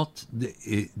is not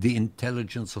the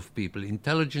intelligence of people.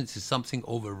 Intelligence is something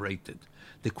overrated.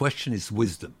 The question is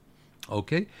wisdom.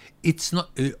 Okay? It's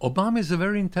not Obama is a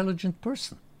very intelligent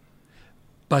person.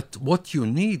 But what you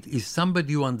need is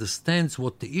somebody who understands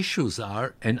what the issues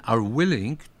are and are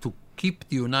willing to keep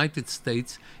the United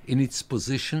States in its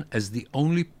position as the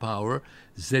only power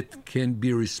that can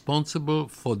be responsible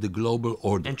for the global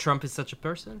order. And Trump is such a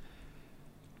person?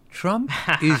 Trump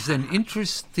is an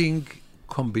interesting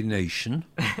combination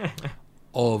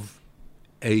of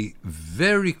a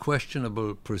very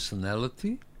questionable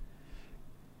personality,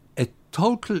 a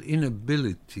total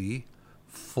inability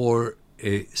for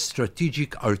a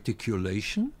strategic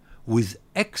articulation with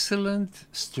excellent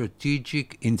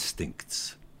strategic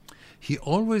instincts. He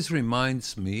always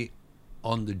reminds me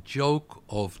on the joke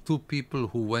of two people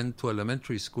who went to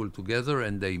elementary school together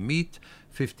and they meet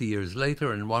 50 years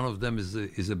later and one of them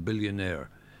is a billionaire.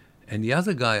 And the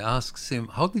other guy asks him,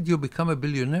 how did you become a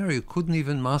billionaire? You couldn't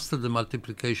even master the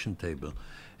multiplication table.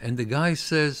 And the guy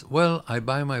says, well, I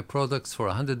buy my products for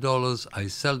 $100, I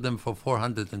sell them for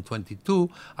 $422,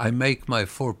 I make my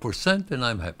 4% and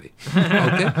I'm happy.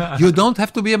 Okay? You don't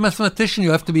have to be a mathematician,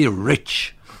 you have to be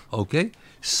rich. Okay?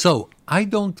 So I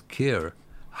don't care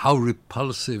how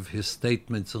repulsive his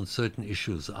statements on certain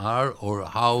issues are or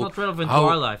how... It's not relevant how, to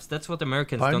our lives. That's what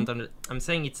Americans Pardon? don't understand. I'm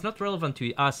saying it's not relevant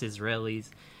to us Israelis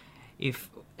if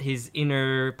his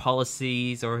inner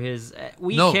policies or his...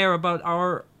 we No. care about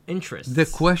our interests. The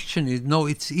question is, no,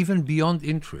 it's even beyond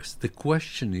interest. The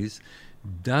question is,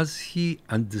 does he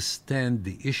understand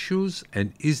the issues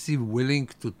and is he willing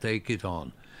to take it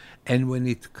on? And when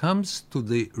it comes to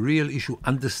the real issue,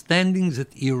 understanding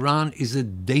that Iran is a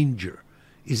danger,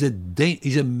 is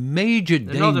a major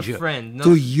Another danger friend, to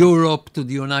not- Europe, to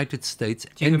the United States.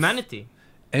 to humanity.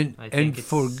 And I think it's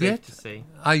safe forget, to say.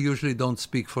 I usually don't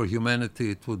speak for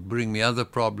humanity. It would bring me other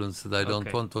problems that I don't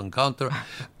Okay. want to encounter.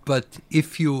 But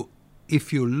if you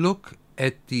look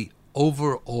at the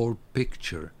overall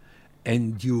picture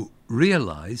and you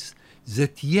realize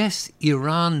that yes,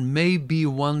 Iran may be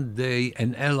one day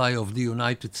an ally of the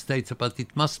United States, but it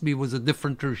must be with a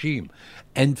different regime.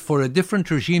 And for a different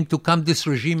regime to come, this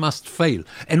regime must fail.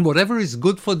 And whatever is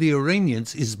good for the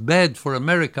Iranians is bad for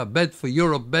America, bad for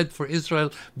Europe, bad for Israel,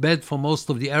 bad for most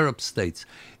of the Arab states.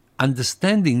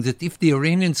 Understanding that if the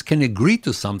Iranians can agree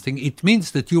to something, it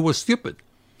means that you were stupid.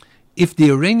 If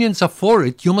the Iranians are for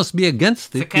it, you must be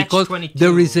against it It's a because catch-22.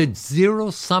 there is a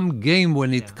zero-sum game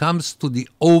when it comes to the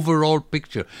overall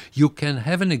picture. You can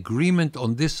have an agreement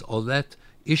on this or that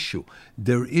issue.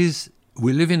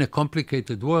 We live in a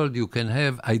complicated world. You can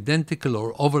have identical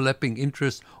or overlapping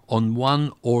interests on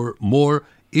one or more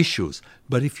issues.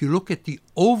 But if you look at the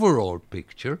overall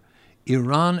picture,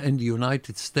 Iran and the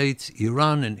United States,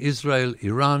 Iran and Israel,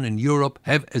 Iran and Europe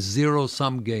have a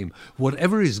zero-sum game.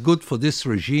 Whatever is good for this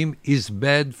regime is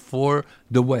bad for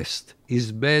the West,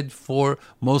 is bad for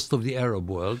most of the Arab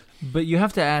world. But you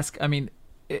have to ask, I mean,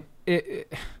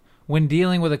 when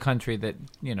dealing with a country that,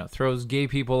 throws gay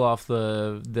people off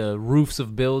the roofs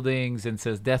of buildings and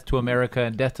says death to America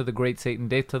and death to the great Satan,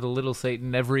 death to the little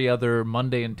Satan every other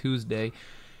Monday and Tuesday,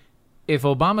 if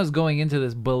Obama's going into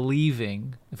this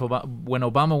believing, when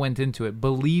Obama went into it,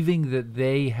 believing that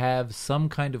they have some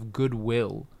kind of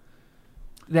goodwill,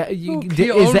 is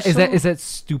that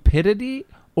stupidity,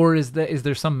 or is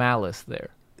there some malice there?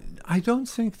 I don't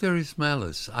think there is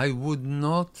malice. I would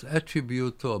not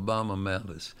attribute to Obama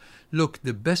malice. Look,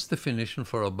 the best definition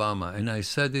for Obama, and I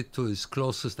said it to his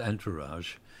closest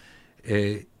entourage,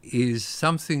 is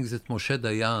something that Moshe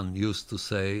Dayan used to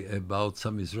say about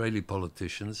some Israeli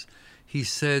politicians. He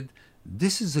said,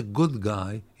 this is a good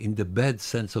guy in the bad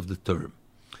sense of the term.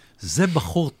 זה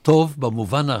בחור טוב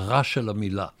במובן הרע של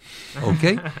המילה.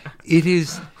 Okay? It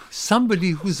is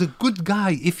somebody who's a good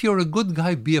guy. If you're a good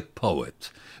guy, be a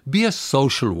poet. Be a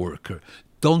social worker.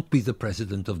 Don't be the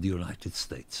president of the United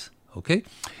States. Okay?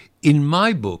 In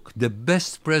my book, the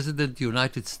best president the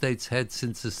United States had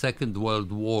since the Second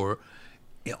World War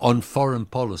on foreign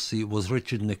policy was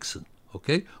Richard Nixon.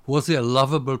 Okay? Was he a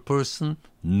lovable person?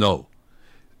 No.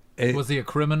 Was he a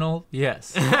criminal?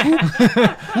 Yes.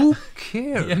 Who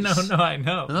cares? Yeah, no, I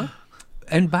know. Huh?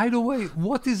 And by the way,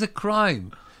 what is a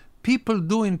crime? People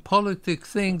do in politics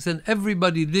things, and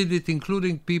everybody did it,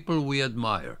 including people we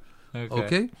admire.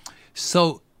 Okay?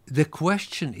 So the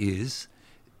question is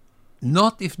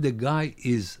not if the guy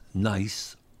is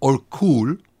nice or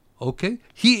cool. Okay?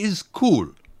 He is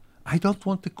cool. I don't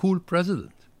want a cool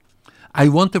president. I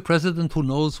want a president who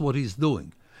knows what he's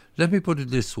doing. Let me put it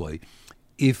this way.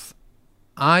 If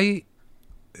I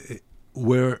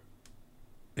were,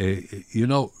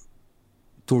 to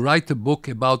write a book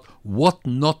about what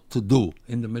not to do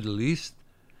in the Middle East,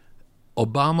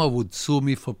 Obama would sue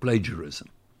me for plagiarism.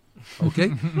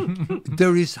 Okay?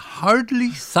 There is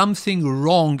hardly something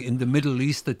wrong in the Middle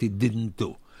East that he didn't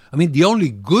do. I mean, the only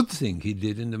good thing he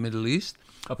did in the Middle East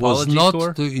was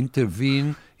not to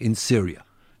intervene in Syria,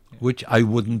 which I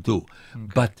wouldn't do.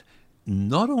 Okay. But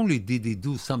not only did he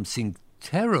do something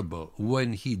terrible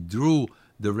when he drew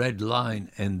the red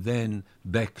line and then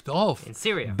backed off in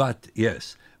Syria,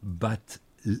 but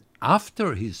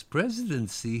after his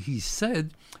presidency, he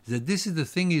said that this is the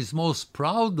thing he's most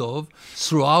proud of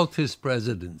throughout his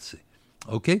presidency.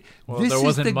 Okay? Well, there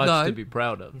wasn't much to be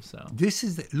proud of. So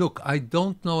look, I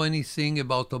don't know anything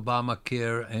about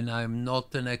Obamacare, and I'm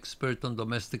not an expert on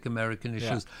domestic American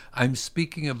issues. Yeah. I'm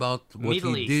speaking about what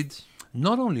Middle he East. did.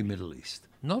 Not only Middle East.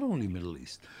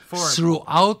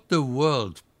 Throughout the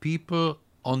world, people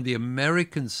on the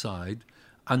American side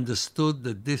understood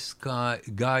that this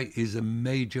guy is a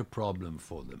major problem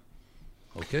for them.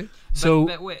 Okay? So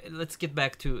wait, let's get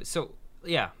back to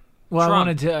yeah. Well, Trump. I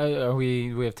wanted to.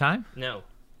 We have time? No.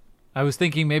 I was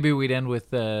thinking maybe we'd end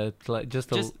with I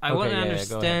want to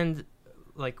understand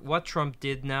what Trump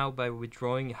did now by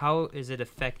withdrawing. How is it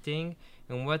affecting,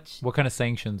 and what kind of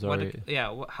sanctions are?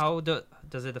 How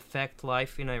does it affect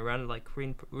life in Iran, like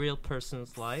real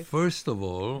person's life? First of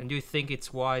all, and do you think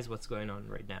it's wise what's going on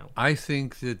right now? I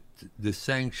think that the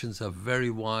sanctions are very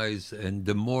wise, and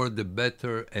the more the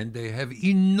better, and they have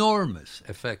enormous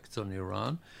effects on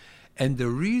Iran. And the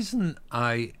reason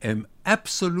I am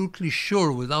absolutely sure,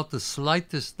 without the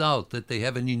slightest doubt, that they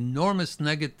have an enormous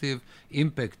negative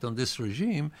impact on this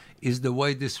regime is the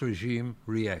way this regime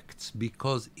reacts,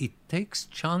 because it takes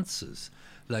chances,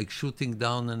 like shooting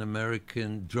down an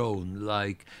American drone,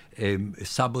 like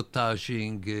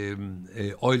sabotaging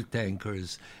oil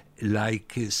tankers,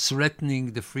 like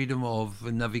threatening the freedom of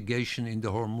navigation in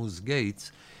the Hormuz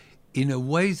Gates, in a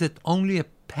way that only a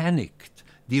panicked.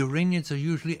 The Iranians are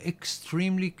usually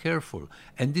extremely careful,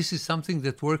 and this is something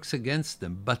that works against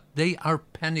them, but they are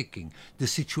panicking. The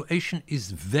situation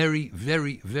is very,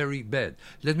 very, very bad.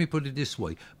 Let me put it this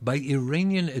way. By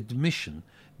Iranian admission,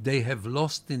 they have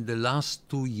lost in the last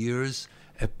 2 years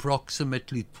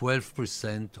approximately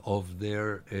 12% of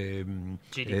their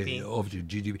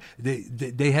GDP.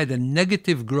 They had a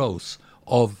negative growth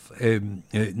of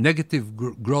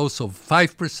growth of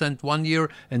 5% 1 year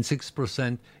and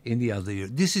 6% in the other year.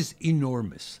 This is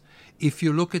enormous. If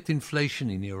you look at inflation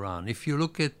in Iran, if you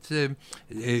look at the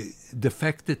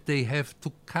fact that they have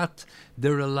to cut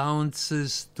their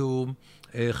allowances to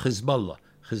Hezbollah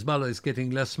is getting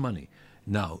less money.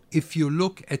 Now, if you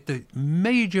look at the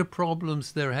major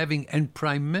problems they're having, and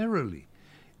primarily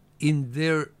in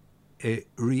their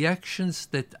reactions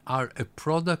that are a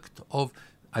product of,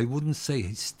 I wouldn't say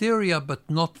hysteria, but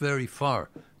not very far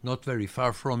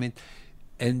from it.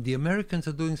 And the Americans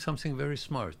are doing something very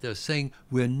smart. They're saying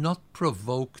we're not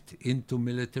provoked into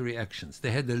military actions.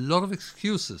 They had a lot of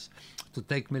excuses to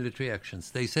take military actions.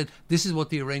 They said this is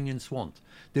what the Iranians want.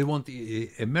 They want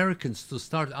the Americans to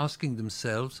start asking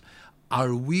themselves,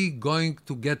 are we going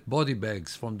to get body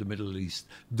bags from the Middle East?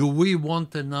 Do we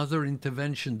want another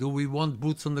intervention? Do we want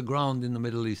boots on the ground in the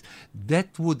Middle East?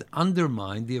 That would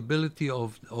undermine the ability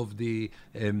of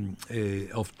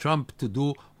Trump to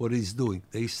do what he's doing.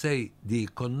 They say the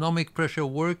economic pressure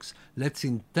works. Let's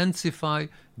intensify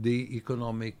the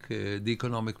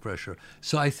economic pressure.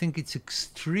 So I think it's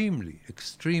extremely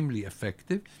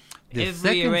effective.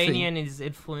 Every Iranian is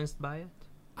influenced by it?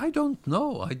 I don't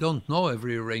know. I don't know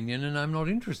every Iranian, and I'm not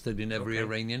interested in every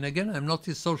Iranian. Again, I'm not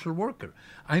his social worker.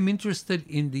 I'm interested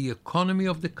in the economy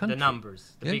of the country. The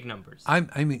numbers, the big numbers.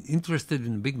 I'm interested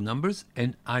in big numbers,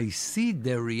 and I see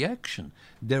their reaction.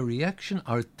 Their reaction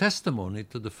are testimony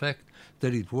to the fact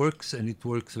that it works, and it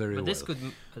works very well. But this could,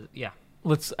 yeah.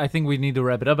 I think we need to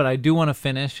wrap it up, but I do want to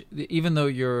finish. Even though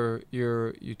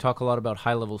you talk a lot about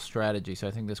high-level strategy, so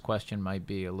I think this question might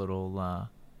be a little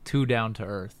too down to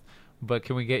earth. But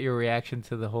can we get your reaction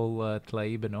to the whole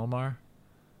Tlaib and Omar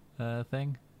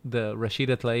thing? The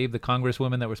Rashida Tlaib, the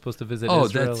congresswoman that we're supposed to visit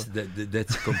Israel.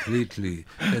 That's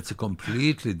a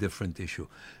completely different issue.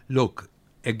 Look,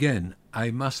 again, I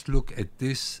must look at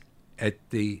this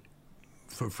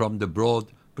from the broad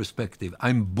perspective.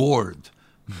 I'm bored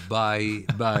by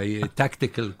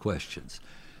tactical questions.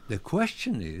 The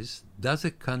question is, does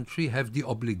a country have the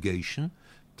obligation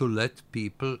to let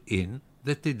people in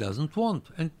that it doesn't want?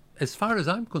 And as far as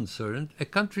I'm concerned, a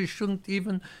country shouldn't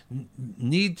even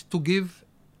need to give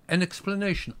an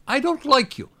explanation. I don't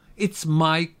like you. It's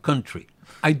my country.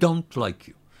 I don't like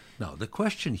you. Now, the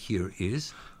question here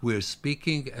is, we're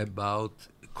speaking about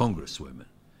congresswomen.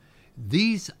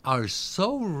 These are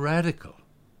so radical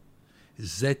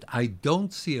that I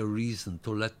don't see a reason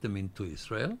to let them into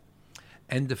Israel.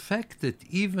 And the fact that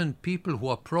even people who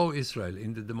are pro-Israel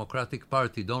in the Democratic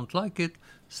Party don't like it,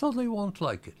 so they won't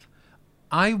like it.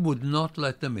 I would not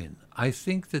let them in. I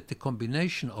think that the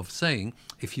combination of saying,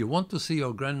 if you want to see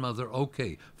your grandmother,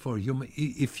 okay,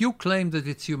 if you claim that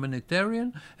it's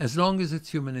humanitarian, as long as it's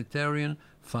humanitarian,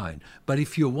 fine. But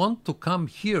if you want to come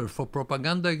here for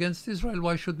propaganda against Israel,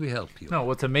 why should we help you? No,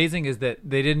 what's amazing is that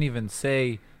they didn't even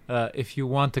say, if you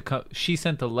want to come. She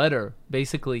sent a letter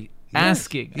basically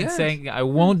asking and saying, I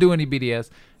won't do any BDS.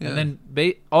 And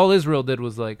then all Israel did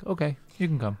was like, okay, you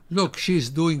can come. Look, she's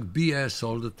doing BS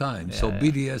all the time. So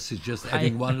BDS is just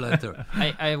adding one letter.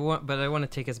 I want to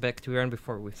take us back to Iran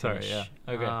before we finish. Sorry,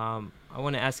 okay. I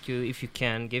want to ask you, if you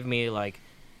can, give me,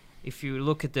 if you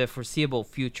look at the foreseeable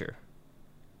future,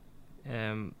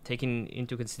 taking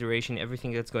into consideration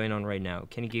everything that's going on right now,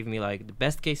 can you give me, the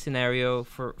best case scenario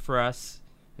for us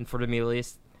and for the Middle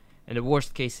East, and the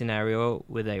worst case scenario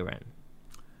with Iran?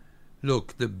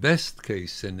 Look, the best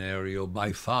case scenario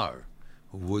by far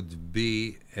would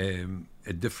be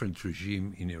a different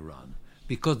regime in Iran,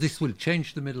 because this will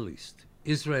change the Middle East.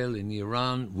 Israel and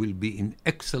Iran will be in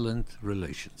excellent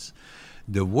relations.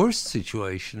 The worst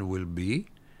situation will be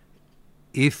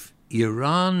if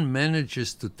Iran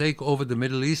manages to take over the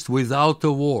Middle East without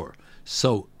a war.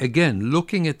 So again,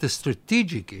 looking at the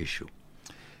strategic issue,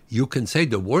 you can say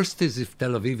the worst is if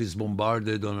Tel Aviv is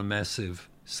bombarded on a massive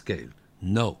scale.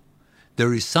 No.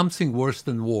 There is something worse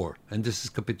than war, and this is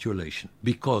capitulation.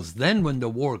 Because then when the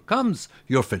war comes,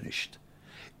 you're finished.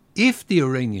 If the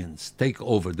Iranians take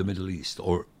over the Middle East,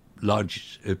 or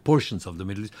large portions of the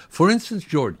Middle East, for instance,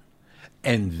 Jordan,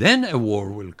 and then a war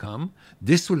will come,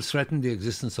 this will threaten the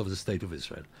existence of the State of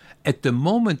Israel. At the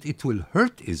moment, it will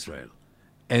hurt Israel.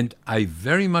 And I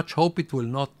very much hope it will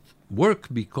not work,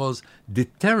 because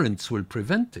deterrence will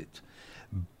prevent it.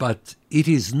 But it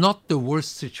is not the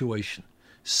worst situation.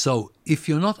 So if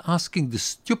you're not asking the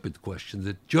stupid question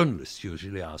that journalists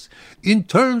usually ask, in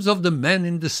terms of the man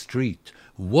in the street,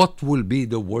 what will be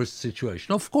the worst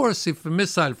situation? Of course, if a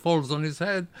missile falls on his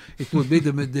head, it will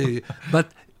be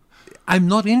but I'm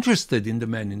not interested in the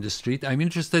man in the street. I'm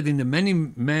interested in the many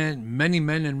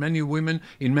men and many women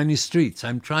in many streets.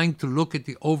 I'm trying to look at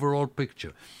the overall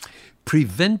picture.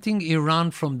 Preventing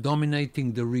Iran from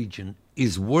dominating the region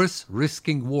is worth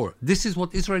risking war. This is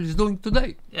what Israel is doing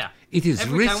today. Yeah. It is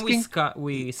Every risking... time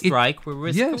we strike, we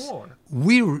risk a war.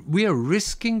 We are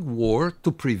risking war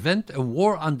to prevent a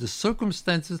war under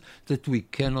circumstances that we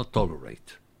cannot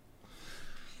tolerate.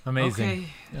 Amazing.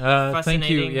 Okay. Thank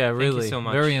you. Yeah, really. Thank you so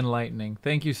much. Very enlightening.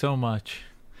 Thank you so much.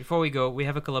 Before we go, we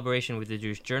have a collaboration with the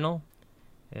Jewish Journal.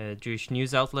 a Jewish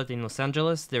news outlet in Los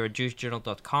Angeles. They're at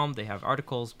jewishjournal.com. They have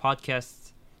articles,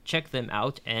 podcasts. Check them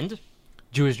out. And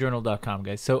JewishJournal.com,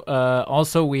 guys. So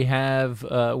also we have,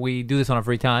 we do this on our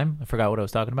free time. I forgot what I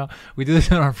was talking about. We do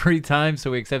this on our free time,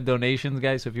 so we accept donations,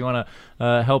 guys. So if you want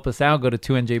to help us out, go to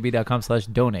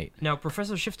 2njb.com/donate. now,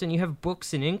 Professor Shifton, you have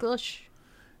books in English?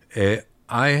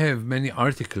 I have many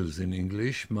articles in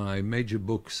English. My major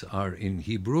books are in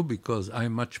Hebrew because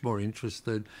I'm much more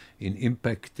interested in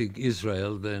impacting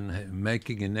Israel than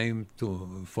making a name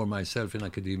for myself in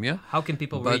academia. How can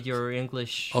people read your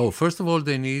English? Oh, first of all,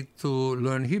 they need to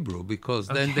learn Hebrew because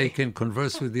then they can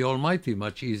converse with the Almighty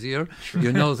much easier.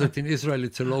 You know that in Israel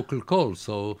it's a local call,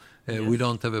 so we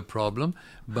don't have a problem.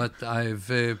 But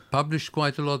I've published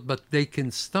quite a lot, but they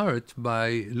can start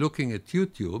by looking at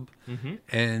YouTube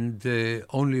and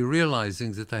only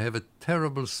realizing that I have a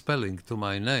terrible spelling to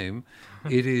my name.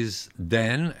 It is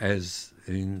Dan, as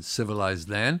in civilized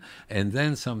Dan, and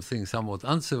then something somewhat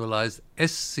uncivilized,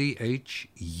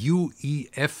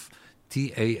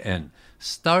 Schueftan.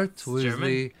 Start with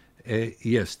German?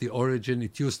 the origin.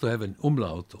 It used to have an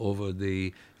umlaut over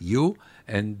the U,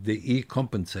 and the E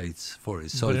compensates for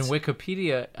it. So but in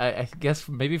Wikipedia, I guess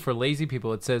maybe for lazy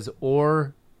people, it says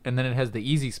or, and then it has the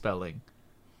easy spelling.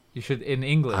 You should, in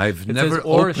English. I've it never says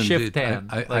or opened shift it. Dan.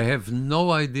 I have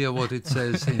no idea what it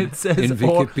says in, It says in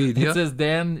Wikipedia. It says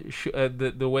Dan,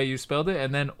 the way you spelled it,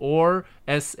 and then or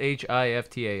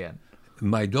Shiftan.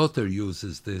 My daughter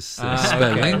uses this Okay,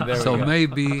 spelling, there we so go.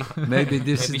 maybe this Maybe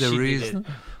is she the did reason.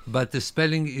 But the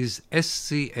spelling is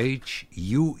Schueftan,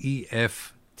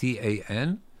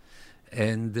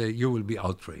 and you will be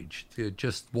outraged.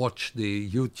 Just watch the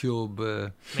YouTube.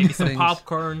 Maybe some things.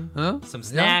 popcorn, Huh? some Yeah.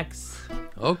 snacks.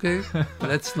 Okay,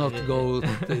 let's not go.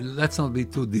 Let's not be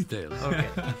too detailed. Okay.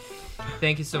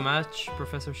 Thank you so much,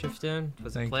 Professor Shifton. It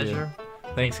was Thank a pleasure.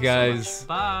 Thanks, Thank you so guys. much.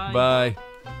 Bye. Bye.